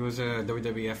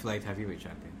WWF light heavyweight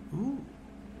champion. Ooh,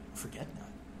 forget that.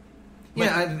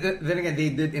 Then again, they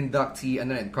did induct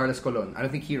Carlos Colon. I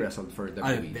don't think he wrestled for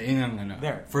WWE. No.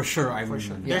 There. For sure.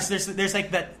 Yeah. There's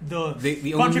like that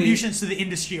the contributions to the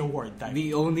industry award type.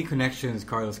 The only connections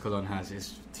Carlos Colon has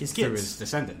is his through kids. his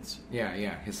descendants.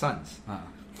 Yeah, his sons.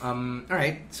 All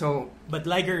right. So But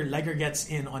Liger gets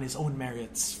in on his own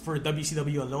merits for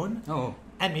WCW alone, Oh.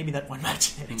 and maybe that one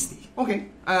match in NXT. okay,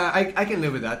 I can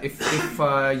live with that. If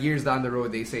years down the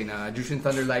road they say na Jushin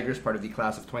Thunder Liger is part of the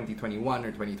class of 2021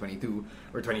 or 2022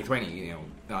 or 2020,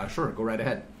 sure, go right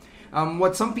ahead.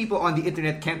 What some people on the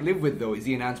internet can't live with though is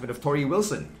the announcement of Tori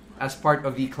Wilson as part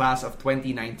of the class of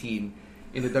 2019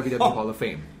 in the WWE Hall of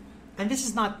Fame. And this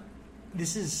is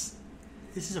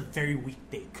a very weak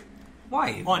take.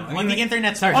 Why? On the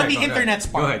internet's Sorry, on sorry, the go ahead. internet's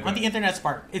Go part. ahead, go On the ahead. internet's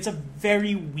part, it's a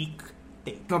very weak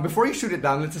take. Now, before you shoot it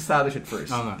down, let's establish it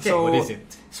first. Okay, So, what is it?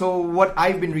 So, what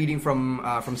I've been reading from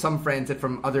some friends and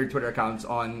from other Twitter accounts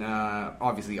on,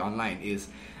 obviously online, is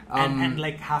And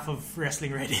like half of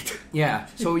wrestling Reddit. yeah.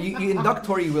 So you induct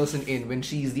Tori Wilson in when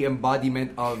she's the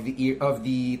embodiment of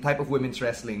the type of women's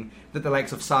wrestling that the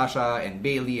likes of Sasha and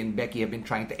Bayley and Becky have been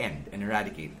trying to end and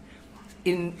eradicate.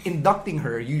 In inducting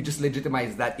her, you just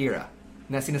legitimize that era.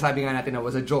 Na sinasabi nga natin na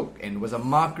was a joke and was a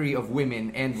mockery of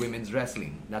women and women's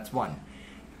wrestling. That's one.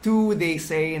 Two, they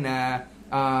say na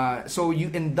so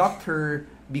you induct her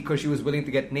because she was willing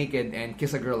to get naked and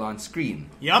kiss a girl on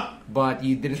screen. Yup. But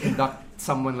you didn't induct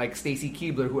someone like Stacy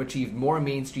Keibler who achieved more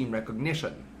mainstream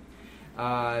recognition.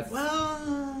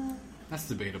 Well, That's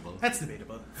debatable. that's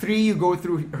debatable. Three, you go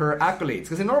through her accolades.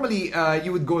 Because normally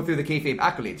you would go through the kayfabe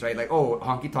accolades, right? Like, oh,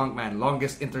 Honky Tonk Man,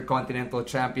 longest intercontinental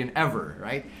champion ever,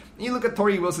 right? And you look at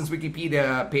Tori Wilson's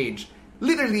Wikipedia page.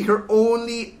 Literally, her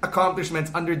only accomplishments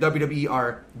under WWE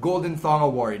are Golden Thong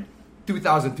Award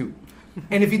 2002.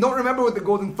 And if you don't remember what the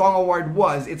Golden Thong Award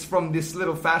was, it's from this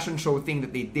little fashion show thing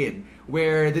that they did,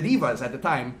 where the divas at the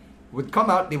time would come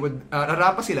out, they would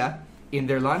rarapa sila in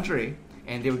their lingerie,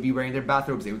 and they would be wearing their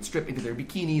bathrobes, they would strip into their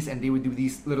bikinis, and they would do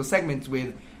these little segments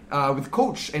with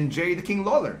Coach and Jerry the King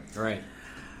Lawler. Right.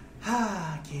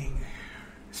 King.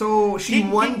 So she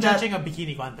won that. judging a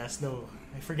bikini contest, though.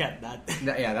 I forget that.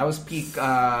 That was peak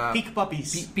Peak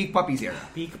puppies. peak puppies era.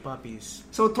 Peak puppies.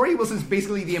 So Tori Wilson's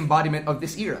basically the embodiment of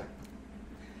this era.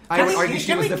 I would argue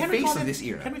she was the face call of it- this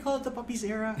era. Can we call it the puppies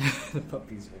era? The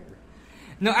puppies era.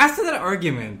 No, as to that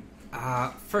argument,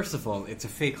 first of all, it's a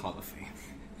fake Hall of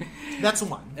Fame. That's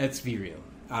one. Let's be real.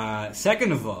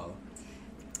 Second of all,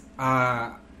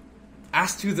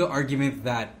 as to the argument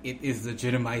that it is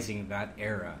legitimizing that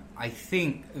era, I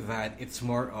think that it's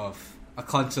more of a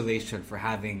consolation for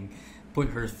having put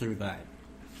her through that.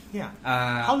 Yeah.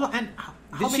 Uh, how long? And how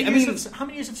did many she- years of how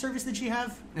many years of service did she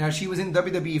have? She was in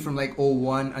WWE from like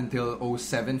 01 until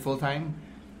 07 full time.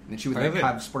 And then she would like Private.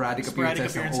 have sporadic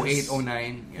appearances from 08,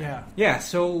 09. Yeah. Yeah,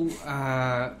 so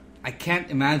I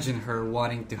can't imagine her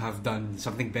wanting to have done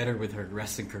something better with her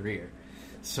wrestling career.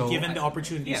 So Given the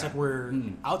opportunities yeah. that were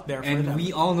out there for And them.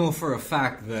 we all know for a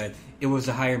fact that it was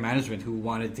the higher management who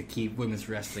wanted to keep women's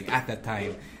wrestling at that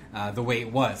time the way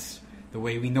it was, the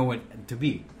way we know it to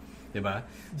be. Diba?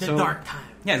 The dark times.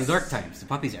 Yeah, the dark times, the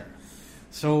puppies era.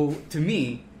 So to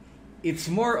me, it's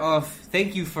more of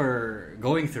thank you for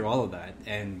going through all of that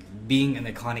and being an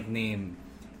iconic name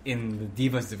in the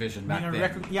Divas division back Being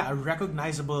then. a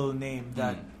recognizable name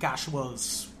that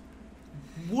casuals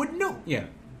would know. Yeah.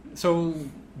 So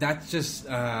that's just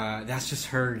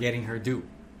her getting her due.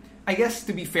 I guess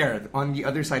to be fair, on the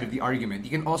other side of the argument, you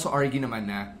can also argue naman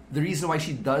na the reason why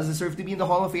she does deserve to be in the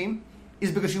Hall of Fame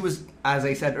is because she was, as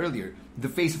I said earlier, the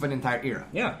face of an entire era.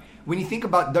 Yeah. When you think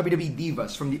about WWE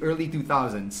divas from the early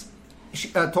 2000s,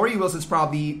 Tori Wilson's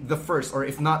probably the first, or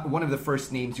if not one of the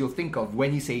first names you'll think of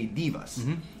when you say divas.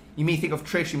 You may think of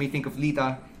Trish, you may think of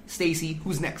Lita, Stacy.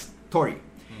 Who's next? Tori.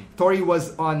 Tori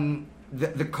was on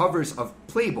the covers of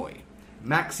Playboy,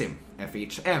 Maxim,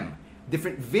 FHM,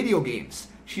 different video games.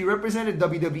 She represented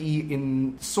WWE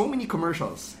in so many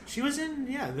commercials. She was in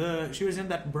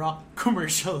that Brock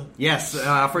commercial. Yes,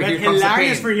 for That Here Comes the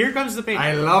hilarious Pain. for Here Comes the Pain.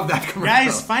 I love that commercial.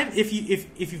 Guys, find if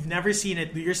you've never seen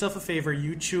it, do yourself a favor.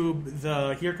 YouTube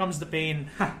the Here Comes the Pain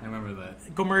I remember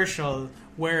that. commercial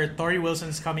where Tori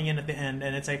Wilson's coming in at the end,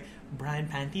 and it's like Brian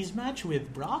Panty's match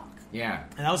with Brock, Yeah,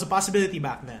 and that was a possibility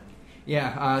back then.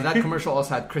 yeah. That commercial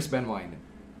also had Chris Benoit in it.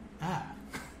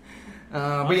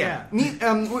 But yeah,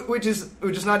 which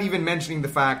is not even mentioning the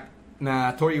fact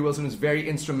that Tori Wilson was very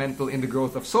instrumental in the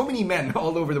growth of so many men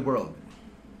all over the world.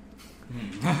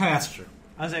 That's true.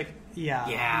 I was like, Yeah.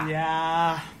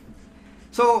 yeah,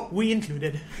 So we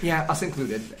included. yeah, us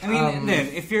included. I mean, then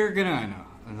if you're gonna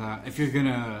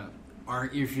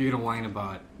whine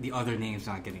about the other names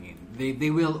not getting in, they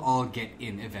will all get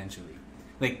in eventually.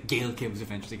 Like Gail Kim's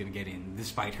eventually gonna get in,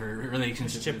 despite her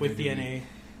relationship with WWE.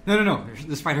 DNA. No.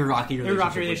 Despite her rocky Her relationship.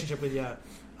 rocky relationship with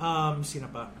sino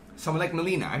pa? someone like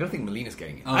Melina. I don't think Melina's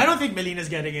getting it. I don't think Melina's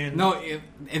getting in. No,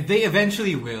 if they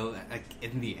eventually will, like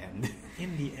in the end.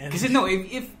 In the end. Because no,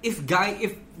 if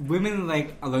women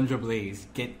like Alundra Blaze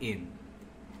get in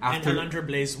after And Alundra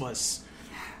Blaze was...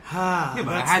 yeah,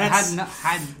 but had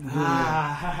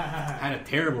a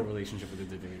terrible relationship with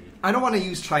the WWE. I don't want to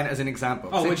use China as an example.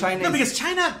 Oh, Kasi China is, because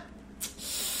China...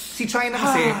 see, China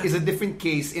kasi is a different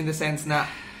case in the sense na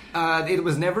it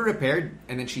was never repaired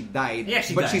and then she died. Yeah,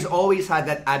 she but died. she's always had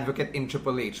that advocate in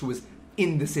Triple H who was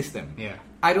in the system. Yeah.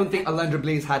 I don't think Alundra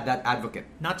Blaze had that advocate.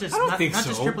 Not just I don't not, think not so.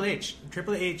 just Triple H.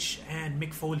 Triple H and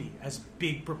Mick Foley as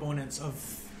big proponents of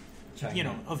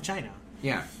China. of China.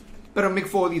 Yeah. But Mick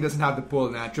Foley doesn't have the pull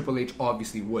that Triple H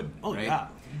obviously would. Oh right? yeah.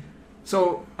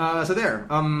 So there.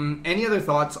 Any other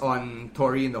thoughts on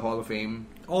Tori in the Hall of Fame?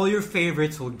 All your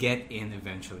favorites will get in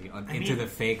eventually into the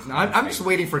fake. No, I'm just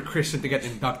waiting for Christian to get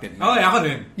inducted. Oh, yeah, ako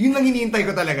din. Yun lang hinihintay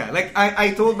ko talaga. Like,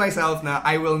 I told myself na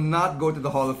I will not go to the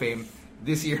Hall of Fame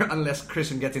this year unless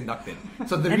Christian gets inducted.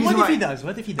 So the And reason what if why he does?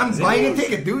 What if he I'm does? buying a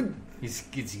ticket, dude.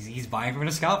 He's buying from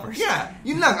the scalpers. Yeah,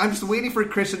 yun lang. I'm just waiting for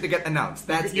Christian to get announced.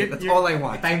 That's it. That's all I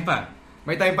want. Time pa.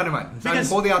 May time pa naman. So I'm Because-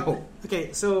 holding out hope.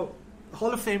 Okay, so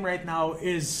Hall of Fame right now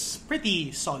is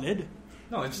pretty solid.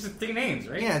 No, it's just three names,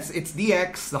 right? Yeah, it's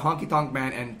DX, the Honky Tonk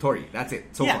Man, and Tori. That's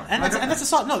it so far. And that's a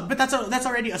solid. No, but that's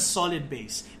already a solid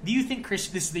base. Do you think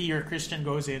this is the year Christian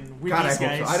goes in with God, I these hope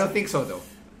guys? so. I don't think so, though.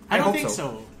 I don't hope think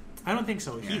so. I don't think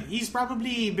so. Yeah. He's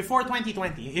probably before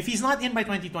 2020. If he's not in by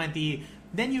 2020,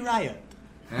 then you riot.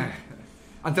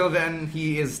 Until then,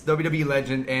 he is WWE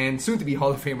legend and soon to be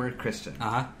Hall of Famer Christian.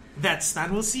 That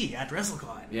Stan will see at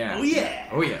WrestleCon. Yeah. Oh yeah.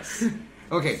 Oh yes.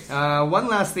 Okay. One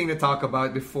last thing to talk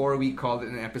about before we call it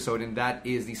an episode, and that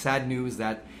is the sad news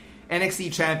that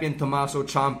NXT champion Tommaso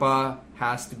Ciampa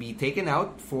has to be taken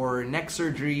out for neck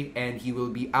surgery, and he will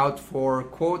be out for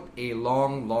quote a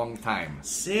long, long time.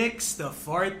 6 to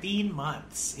 14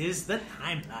 months is the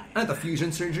timeline. And the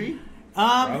fusion surgery.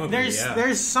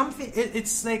 There's something.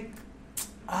 It's like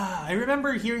I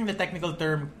remember hearing the technical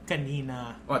term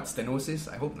kanina. What,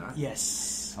 stenosis? I hope not.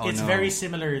 Yes, Oh, it's no. very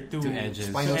similar to Edge's.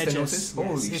 Spinal Edge's. stenosis? Yes,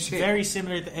 Holy it's shit. very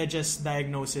similar to Edge's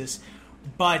diagnosis,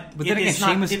 but then again,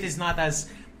 Sheamus- it is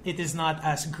not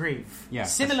as grave. Yeah.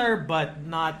 Similar, but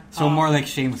not So more like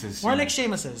Sheamus's. more like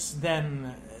Sheamus's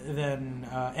than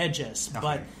Edge's,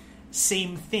 but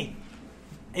same thing.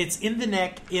 It's in the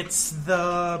neck. It's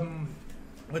the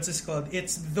what's this called?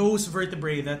 It's those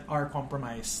vertebrae that are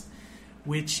compromised,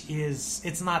 which is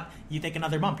it's not you take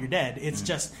another bump, you're dead. It's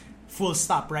just full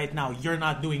stop right now. You're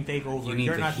not doing takeover. You need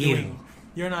You're to not heal. doing.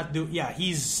 You're not do. Yeah,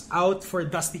 he's out for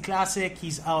Dusty Classic.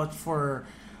 He's out for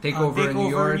Takeover in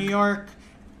New York.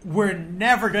 We're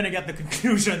never gonna get the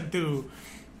conclusion to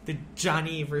the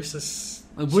Johnny versus.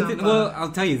 Buti, Ciampa. well,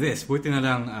 I'll tell you this. Buti na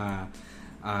lang,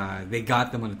 they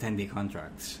got them on the 10-day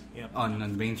contracts Yep. on the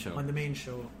main show. On the main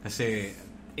show. Kasi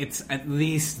it's at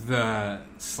least the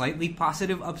slightly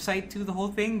positive upside to the whole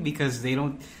thing because they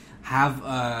don't have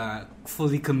a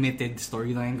fully committed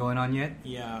storyline going on yet.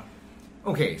 Yeah.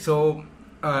 Okay, so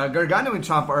Gargano and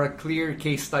Ciampa are a clear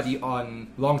case study on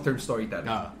long-term storytelling.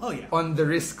 Oh yeah. On the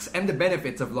risks and the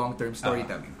benefits of long-term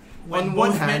storytelling. When on both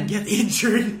one hand, men get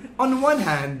injured. on one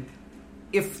hand,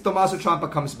 if Tommaso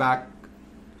Ciampa comes back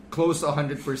close to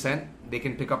 100%, they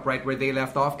can pick up right where they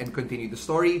left off and continue the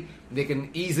story. They can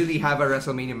easily have a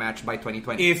WrestleMania match by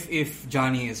 2020. If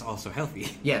Johnny is also healthy.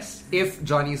 Yes, if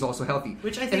Johnny is also healthy.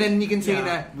 Which I and think- then you can say yeah.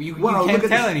 that, You wow, can't look at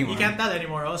tell this. anymore. You can't tell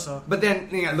anymore also. But then,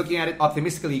 looking at it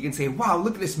optimistically, you can say, wow,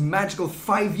 look at this magical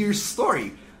 5-year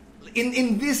story.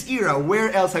 In this era,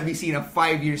 where else have you seen a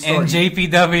 5-year story? And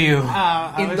JPW.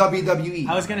 in WWE.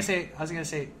 I was gonna say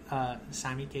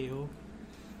Sami KO.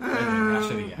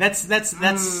 Actually, yeah. That's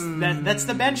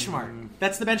the benchmark.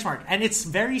 That's the benchmark, and it's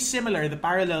very similar. The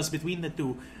parallels between the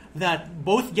two, that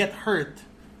both get hurt,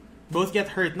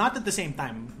 not at the same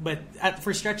time, but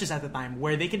for stretches at a time,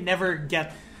 where they can never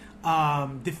get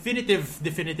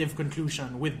definitive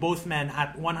conclusion with both men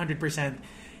at 100%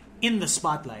 in the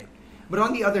spotlight. But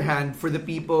on the other hand, for the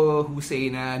people who say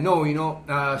na, no,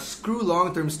 screw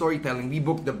long-term storytelling, we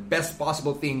book the best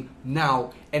possible thing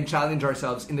now and challenge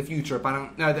ourselves in the future.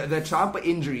 Parang, the Ciampa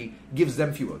injury gives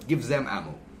them fuel, gives them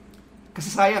ammo. Kasi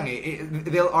sayang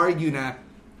they'll argue na,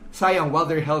 sayang, while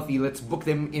they're healthy, let's book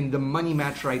them in the money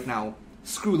match right now.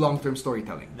 Screw long-term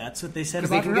storytelling. That's what they said 'Cause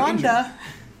they about can get Ronda.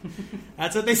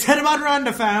 That's what they said about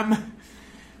Ronda, fam.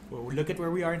 Well, look at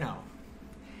where we are now.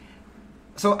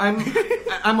 So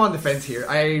I'm on the fence here.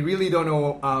 I really don't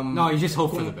know. No, you just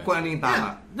hope for the best. Kung ano yung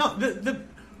tama. No, the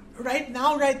right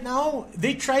now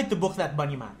they tried to book that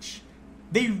bunny match.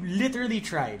 They literally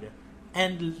tried,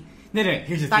 and No,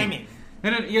 here's the timing. thing.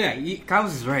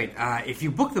 Carlos is right. If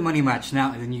you book the money match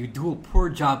now and then you do a poor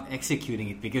job executing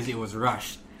it because it was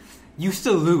rushed, you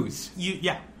still lose.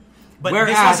 But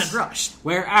this wasn't rushed.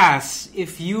 Whereas,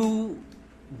 if you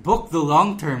book the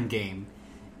long-term game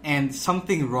and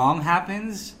something wrong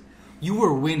happens, you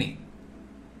were winning.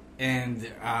 And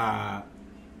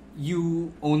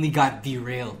you only got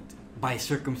derailed by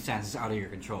circumstances out of your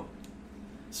control.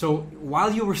 So,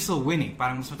 while you were still winning,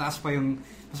 parang mas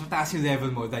mataas yung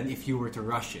level mo than if you were to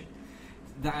rush it.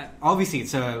 That, obviously,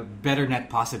 it's a better net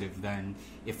positive than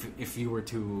if you were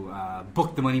to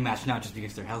book the money match now just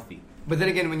because they're healthy. But then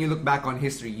again, when you look back on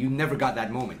history, you never got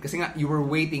that moment. Kasi nga, you were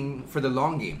waiting for the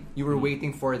long game. You were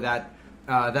waiting for that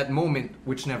moment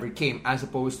which never came, as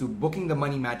opposed to booking the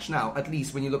money match now. At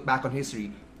least when you look back on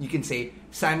history, you can say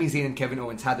Sami Zayn and Kevin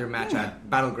Owens had their match at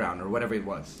Battleground or whatever it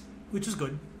was. Which was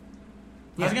good.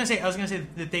 Yeah. I was gonna say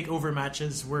the takeover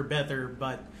matches were better,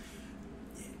 but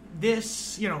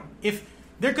this, if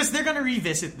because they're gonna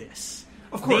revisit this.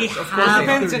 Of course,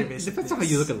 Depends on how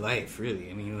you look at life, really.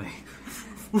 I mean, like,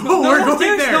 we're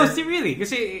going there. No, see, really,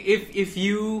 because if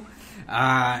you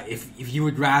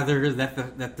would rather let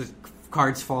the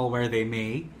cards fall where they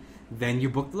may, then you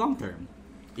book the long term.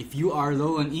 If you are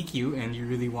low on EQ and you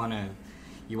really want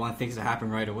things to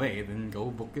happen right away, then go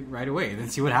book it right away. Then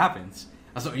see what happens.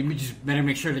 Also, you just better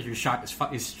make sure that your shot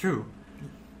is true.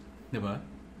 Diba?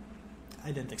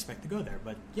 I didn't expect to go there,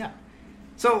 but yeah.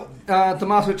 So,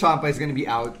 Tommaso Ciampa is going to be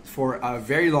out for a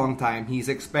very long time. He's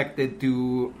expected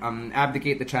to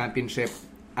abdicate the championship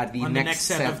at the next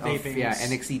set of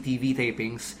NXT TV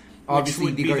tapings.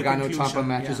 Obviously, the Gargano-Ciampa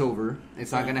match is over.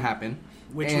 It's not going to happen.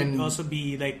 Which would also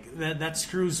be like that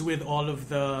screws with all of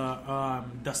the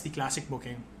Dusty Classic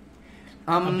booking.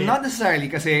 Not necessarily,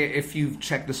 because if you've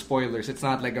checked the spoilers, it's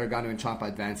not like Gargano and Ciampa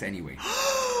advance anyway.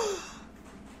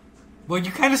 Well,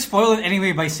 you kind of spoiled it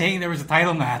anyway by saying there was a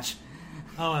title match.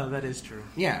 Oh, well, that is true.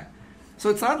 Yeah, so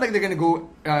it's not like they're gonna go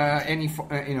to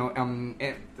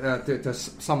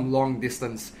some long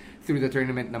distance through the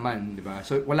tournament naman, diba?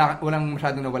 So walang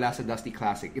masyadong nawala sa Dusty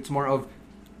Classic. It's more of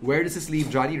where does this leave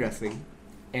Johnny Wrestling,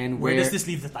 and where does this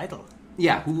leave the title?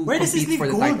 Yeah, where does this leave for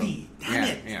the Goldie? Title? Damn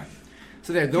it! Yeah.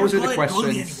 So those are the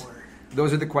questions.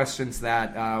 Those are the questions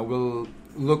that we'll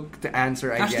look to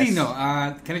answer. Actually, no.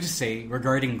 Can I just say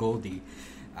regarding Goldie,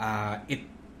 it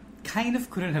kind of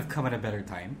couldn't have come at a better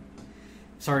time.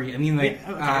 Sorry, I mean, like,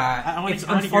 it's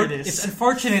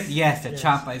unfortunate, yes, that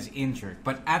Ciampa is injured,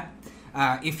 but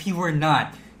if he were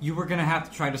not, you were gonna have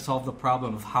to try to solve the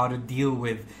problem of how to deal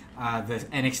with the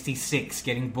NXT 6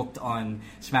 getting booked on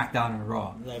SmackDown and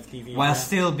Raw live TV while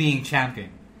still being champion,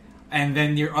 and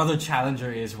then your other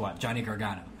challenger is what? Johnny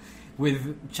Gargano.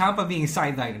 With Ciampa being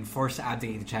sidelined and forced to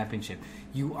abdicate the championship,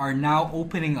 you are now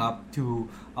opening up to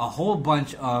a whole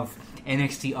bunch of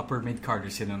NXT upper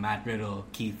mid-carders, Matt Riddle,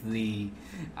 Keith Lee,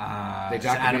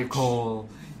 Adam Cole,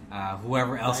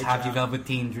 whoever else have you,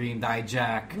 Velveteen Dream,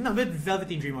 Dijak. No, but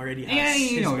Velveteen Dream already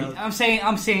has. Yeah,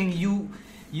 I'm saying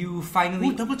you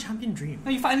finally double champion Dream.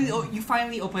 No, you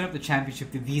finally open up the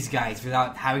championship to these guys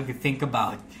without having to think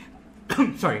about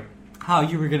how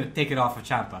you were gonna take it off of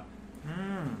Ciampa.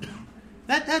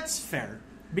 That's fair,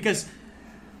 because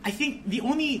I think the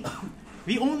only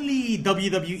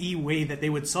WWE way that they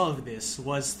would solve this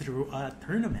was through a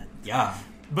tournament. Yeah.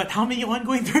 But how many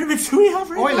ongoing tournaments do we have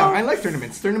right now? I like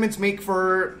tournaments. Tournaments make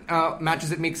for matches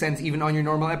that make sense even on your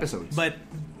normal episodes. But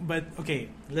okay,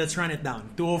 let's run it down.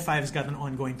 205's got an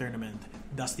ongoing tournament.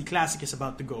 Dusty Classic is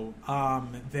about to go.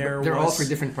 They're all for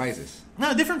different prizes.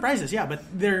 No, different prizes, yeah. But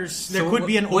there could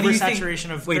be an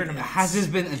oversaturation of tournaments. Has this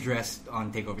been addressed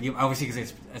on TakeOver? Obviously,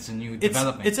 because it's a new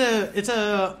development. It's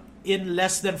a in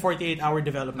less than 48-hour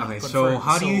development. Okay, so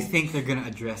how do you think they're going to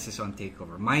address this on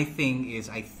TakeOver? My thing is,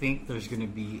 I think there's going to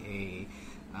be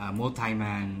a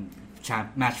multi-man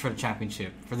match for the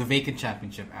championship, for the vacant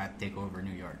championship at TakeOver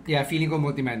New York. Yeah, feeling ko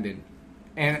multi-man din.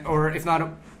 Or if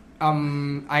not,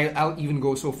 I'll even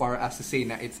go so far as to say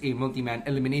that it's a multi-man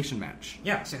elimination match.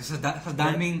 Yeah, so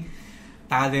daming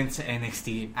talent sa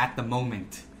NXT at the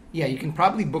moment. Yeah, you can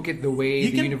probably book it the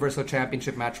way the Universal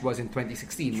Championship match was in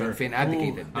 2016 when Finn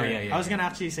abdicated. I was going to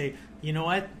actually say, you know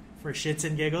what? For shits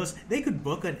and giggles, they could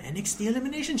book an NXT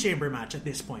Elimination Chamber match at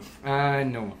this point.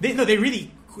 No. They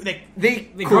really... They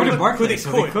go to Barclays,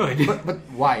 so they could. But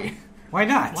why? Why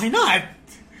not? Why not?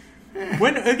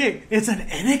 It's an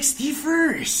NXT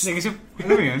first. They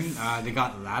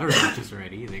got ladder matches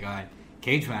already. They got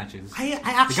cage matches. I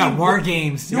actually... They got war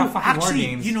games. They got fucking war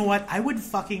games. You know what? I would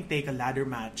fucking take a ladder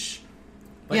match.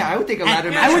 I would take a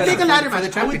ladder match. I would take a ladder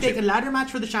match. I would take a ladder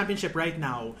match for the championship right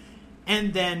now.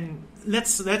 And then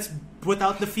let's put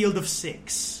out the field of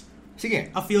 6.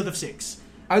 Sige. a field of 6.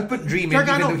 I'll put Dream in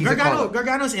even though he's a call-up.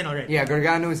 Gargano's in already. Yeah,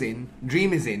 Gargano's in.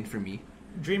 Dream is in for me.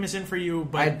 Dream is in for you,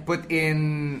 but I'd put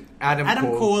in Adam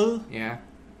Cole. Yeah.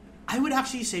 I would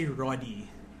actually say Roddy.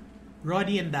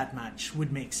 Roddy in that match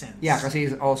would make sense. Yeah, because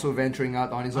he's also venturing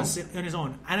out on his own. On his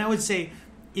own. And I would say,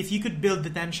 if you could build the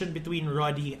tension between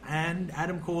Roddy and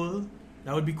Adam Cole,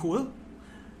 that would be cool.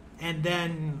 And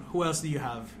then, who else do you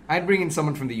have? I'd bring in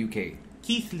someone from the UK.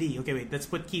 Keith Lee. Okay, wait. Let's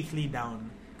put Keith Lee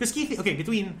down. Because Keith Lee... Okay,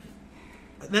 between...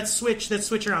 Let's switch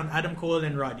around Adam Cole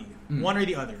and Roddy. One or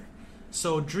the other.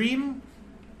 So, Dream...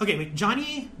 Okay, wait.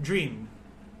 Johnny, Dream.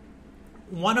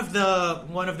 One of the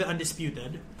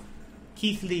undisputed.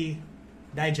 Keith Lee,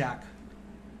 Dijak.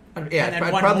 Yeah, And then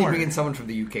I'd one probably more. bring in someone from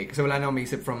the UK. Because wala na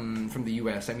makes it from the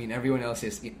US. I mean, everyone else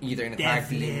is either in a tag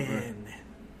team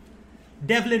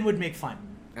Devlin would make fun.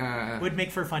 or... Would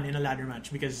make for fun in a ladder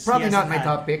match because Probably he not hasn't my had-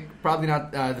 top pick. Probably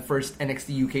not the first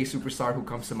NXT UK superstar who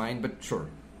comes to mind, but sure.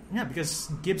 Yeah, because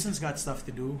Gibson's got stuff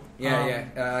to do.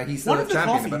 Yeah. He's still One a of the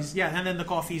champion. coffees, yeah, and then the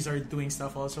coffees are doing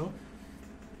stuff also.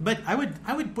 But I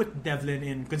would put Devlin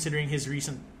in considering his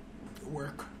recent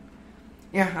work.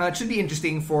 Yeah, it should be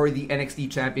interesting for the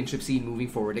NXT Championship scene moving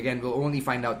forward. Again, we'll only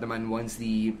find out naman once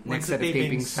the next the set of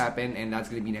tapings tapings happen, and that's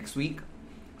going to be next week.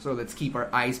 So let's keep our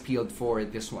eyes peeled for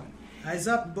this one. Eyes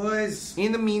up, boys.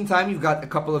 In the meantime, you've got a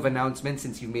couple of announcements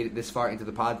since you've made it this far into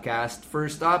the podcast.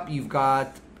 First up, you've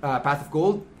got Path of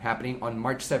Gold happening on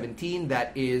March 17.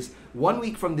 That is 1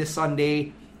 week from this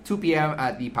Sunday, 2 p.m.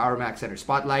 at the Power Max Center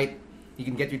Spotlight. You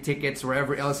can get your tickets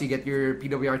wherever else you get your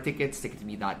PWR tickets,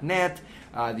 tickettome.net,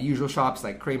 the usual shops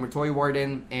like Kramer Toy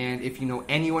Warden. And if you know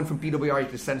anyone from PWR, you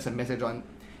can send us a message on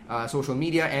social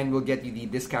media and we'll get you the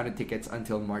discounted tickets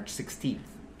until March 16th.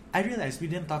 I realized we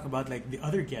didn't talk about like the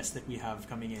other guests that we have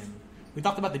coming in. We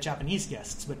talked about the Japanese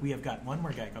guests, but we have got one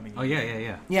more guy coming in. Oh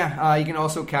yeah. Yeah, you can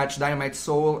also catch Dynamite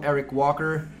Soul, Eric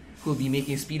Walker, who'll be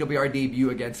making his PWR debut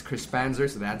against Chris Panzer.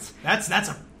 So that's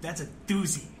a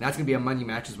doozy. That's going to be a money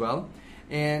match as well.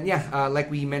 And yeah,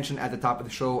 like we mentioned at the top of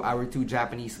the show, our two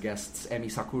Japanese guests,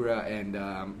 Emi Sakura and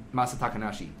Masa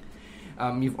Takanashi.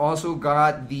 You've also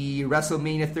got the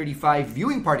WrestleMania 35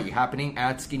 viewing party happening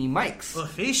at Skinny Mike's.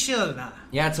 Official na.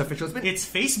 Yeah, it's official. It's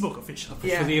Facebook official.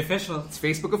 Yeah. For the official. It's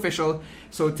Facebook official.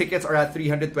 So tickets are at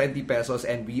 320 pesos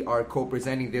and we are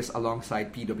co-presenting this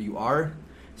alongside PWR.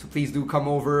 So please do come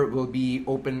over. We'll be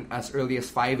open as early as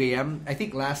 5 a.m. I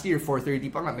think last year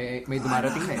 4:30 pa nga may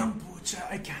dumarating na eh.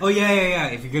 I can't. Oh yeah.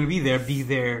 If you're gonna be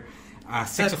there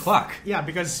 6 o'clock. Yeah,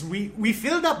 because we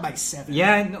filled up by 7.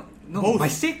 Yeah, no, Both. by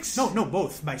 6. No,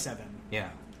 both by 7. Yeah.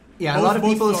 Yeah, Both- a lot of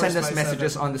both people floors send us by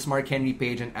messages 7. on the Smart Henry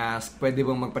page and ask, pwede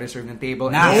bang magpa-reserve ng table?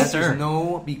 Nah, and the answer sir. is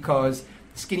no, because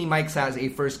Skinny Mike's has a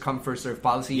first come, first serve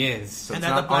policy. Yes. So And it's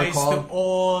that not applies on call. to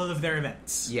all of their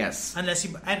events. Yes. Unless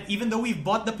you, and even though we've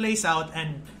bought the place out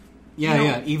and Yeah, you know,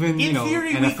 yeah. Even, in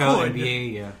theory we NFL, could.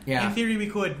 NBA, yeah. Yeah. In theory we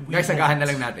could. We Guys, agahan na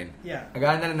won't. lang natin. Yeah.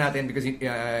 Agahan na lang natin because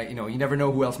you never know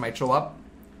who else might show up.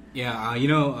 Yeah,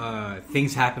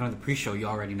 things happen on the pre-show. You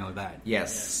already know that.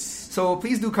 Yes. So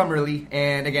please do come early.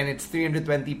 And again, it's 320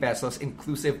 pesos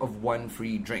inclusive of one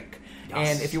free drink. Yes.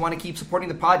 And if you want to keep supporting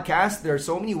the podcast, there are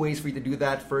so many ways for you to do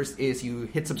that. First is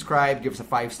you hit subscribe, give us a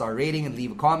 5-star rating, and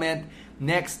leave a comment.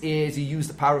 Next is you use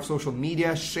the power of social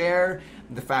media, share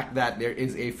the fact that there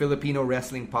is a Filipino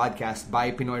wrestling podcast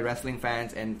by Pinoy wrestling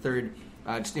fans. And third,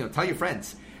 just tell your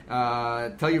friends.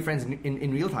 Tell your friends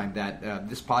in real time that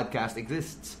this podcast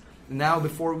exists. Now,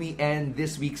 before we end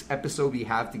this week's episode, we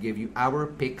have to give you our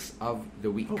picks of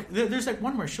the week. Oh, there's like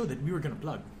one more show that we were gonna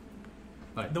plug.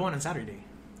 But The one on Saturday.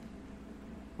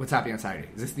 What's happening on Saturday?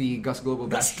 Is this the Gus Global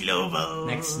Bash? Gus Global.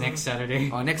 next Saturday.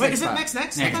 Oh, next Wait, is it pa. next?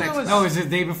 Next. I thought it was- No, it's the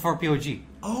day before POG.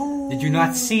 Oh. Did you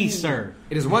not see, sir?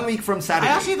 It is 1 week from I Saturday.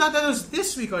 actually thought that was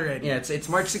this week already. Yeah, it's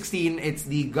March 16. It's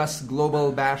the Gus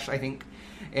Global Bash, I think.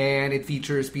 And it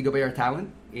features PWR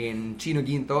talent in Chino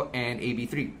Ginto and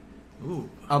AB3, Ooh.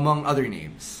 among other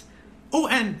names. Oh,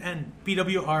 and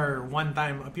PWR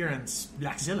one-time appearance,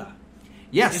 Blackzilla.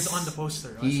 Yes. Is on the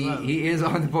poster as He, well. he is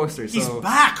on the poster. He's so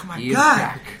back, my he God. is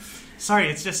back. Sorry,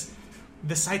 it's just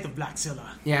the sight of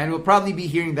Blackzilla. Yeah, and we'll probably be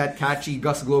hearing that catchy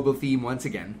Gus Global theme once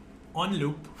again. On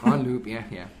loop. On loop, yeah.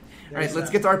 All right, let's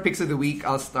get to our picks of the week.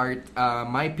 I'll start.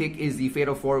 My pick is the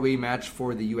Fatal 4-Way match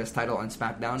for the U.S. title on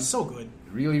SmackDown. So good.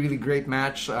 Really, really great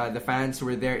match. The fans who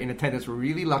were there in attendance were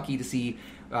really lucky to see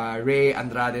Rey,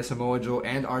 Andrade, Samoa Joe,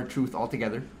 and R-Truth all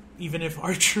together. Even if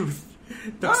R-Truth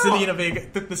took Oh.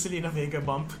 took the Selena Vega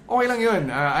bump. Okay lang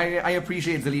yun. I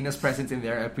appreciate Zelina's presence in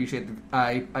there. I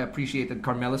appreciated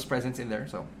Carmella's presence in there.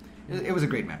 So it was a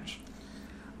great match.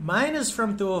 Mine is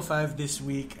from 205 this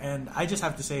week, and I just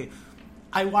have to say,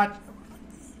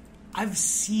 I've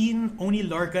seen Oni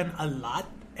Lorcan a lot,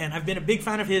 and I've been a big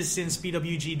fan of his since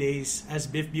PWG days as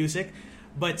Biff Busick.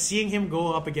 But seeing him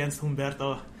go up against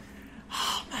Humberto,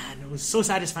 oh man, it was so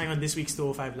satisfying on this week's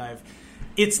 205 Live.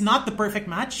 It's not the perfect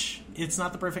match.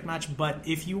 But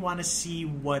if you want to see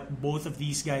what both of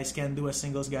these guys can do as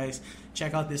singles guys,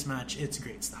 check out this match. It's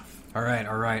great stuff. All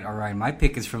right. My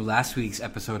pick is from last week's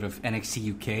episode of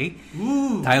NXT UK.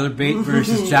 Ooh. Tyler Bate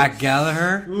versus Jack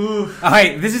Gallagher. Ooh. All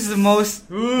right, this is the most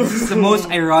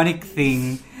ironic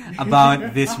thing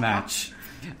about this match.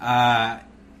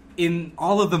 In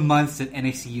all of the months that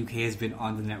NXT UK has been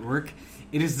on the network,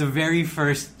 it is the very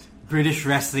first British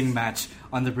wrestling match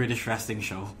on the British Wrestling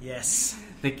Show. Yes.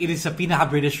 Like, it is a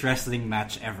pinaka-British wrestling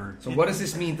match ever. So what does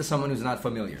this mean to someone who's not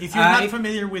familiar? If you're not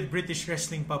familiar with British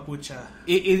wrestling, papucha.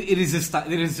 It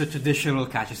is a traditional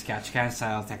catch-as-catch can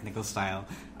style, technical style.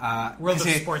 World of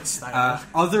sports style.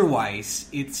 Otherwise,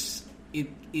 it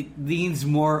leans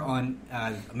more on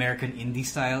American indie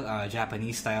style,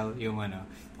 Japanese style,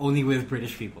 only with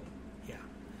British people.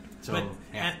 So, but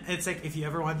it's like if you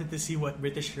ever wanted to see what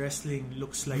British wrestling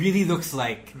looks like. Really looks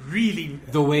like. Really.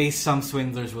 The way some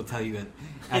swindlers will tell you it.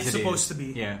 As it's supposed to be.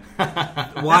 Yeah.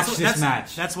 Watch this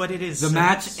match. That's what it is. The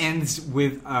match ends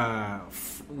with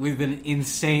an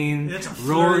insane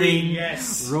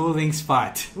rolling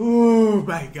spot. Oh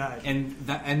my god.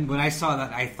 And when I saw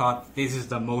that, I thought this is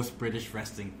the most British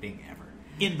wrestling thing ever.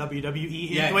 In WWE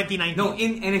in 2019. No,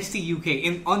 in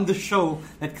NXT UK. On the show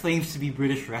that claims to be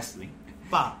British wrestling.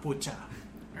 Papucha.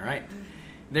 All right.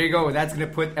 There you go. That's going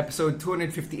to put episode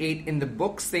 258 in the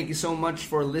books. Thank you so much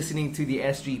for listening to the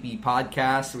SGP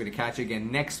podcast. We're going to catch you again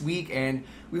next week. And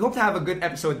we hope to have a good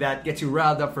episode that gets you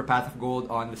riled up for Path of Gold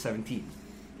on the 17th.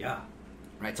 Yeah.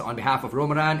 Right. So on behalf of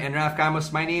Romaran and Raf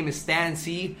Camus, my name is Stan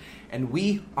C. And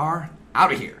we are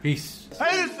out of here. Peace.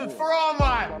 Hey, this is for all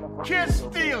my kiss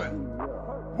stealing,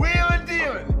 wheeling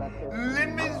dealing,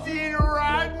 limousine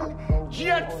riding,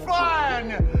 jet flying,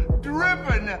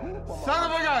 dripping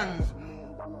son of a guns.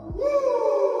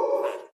 Woo!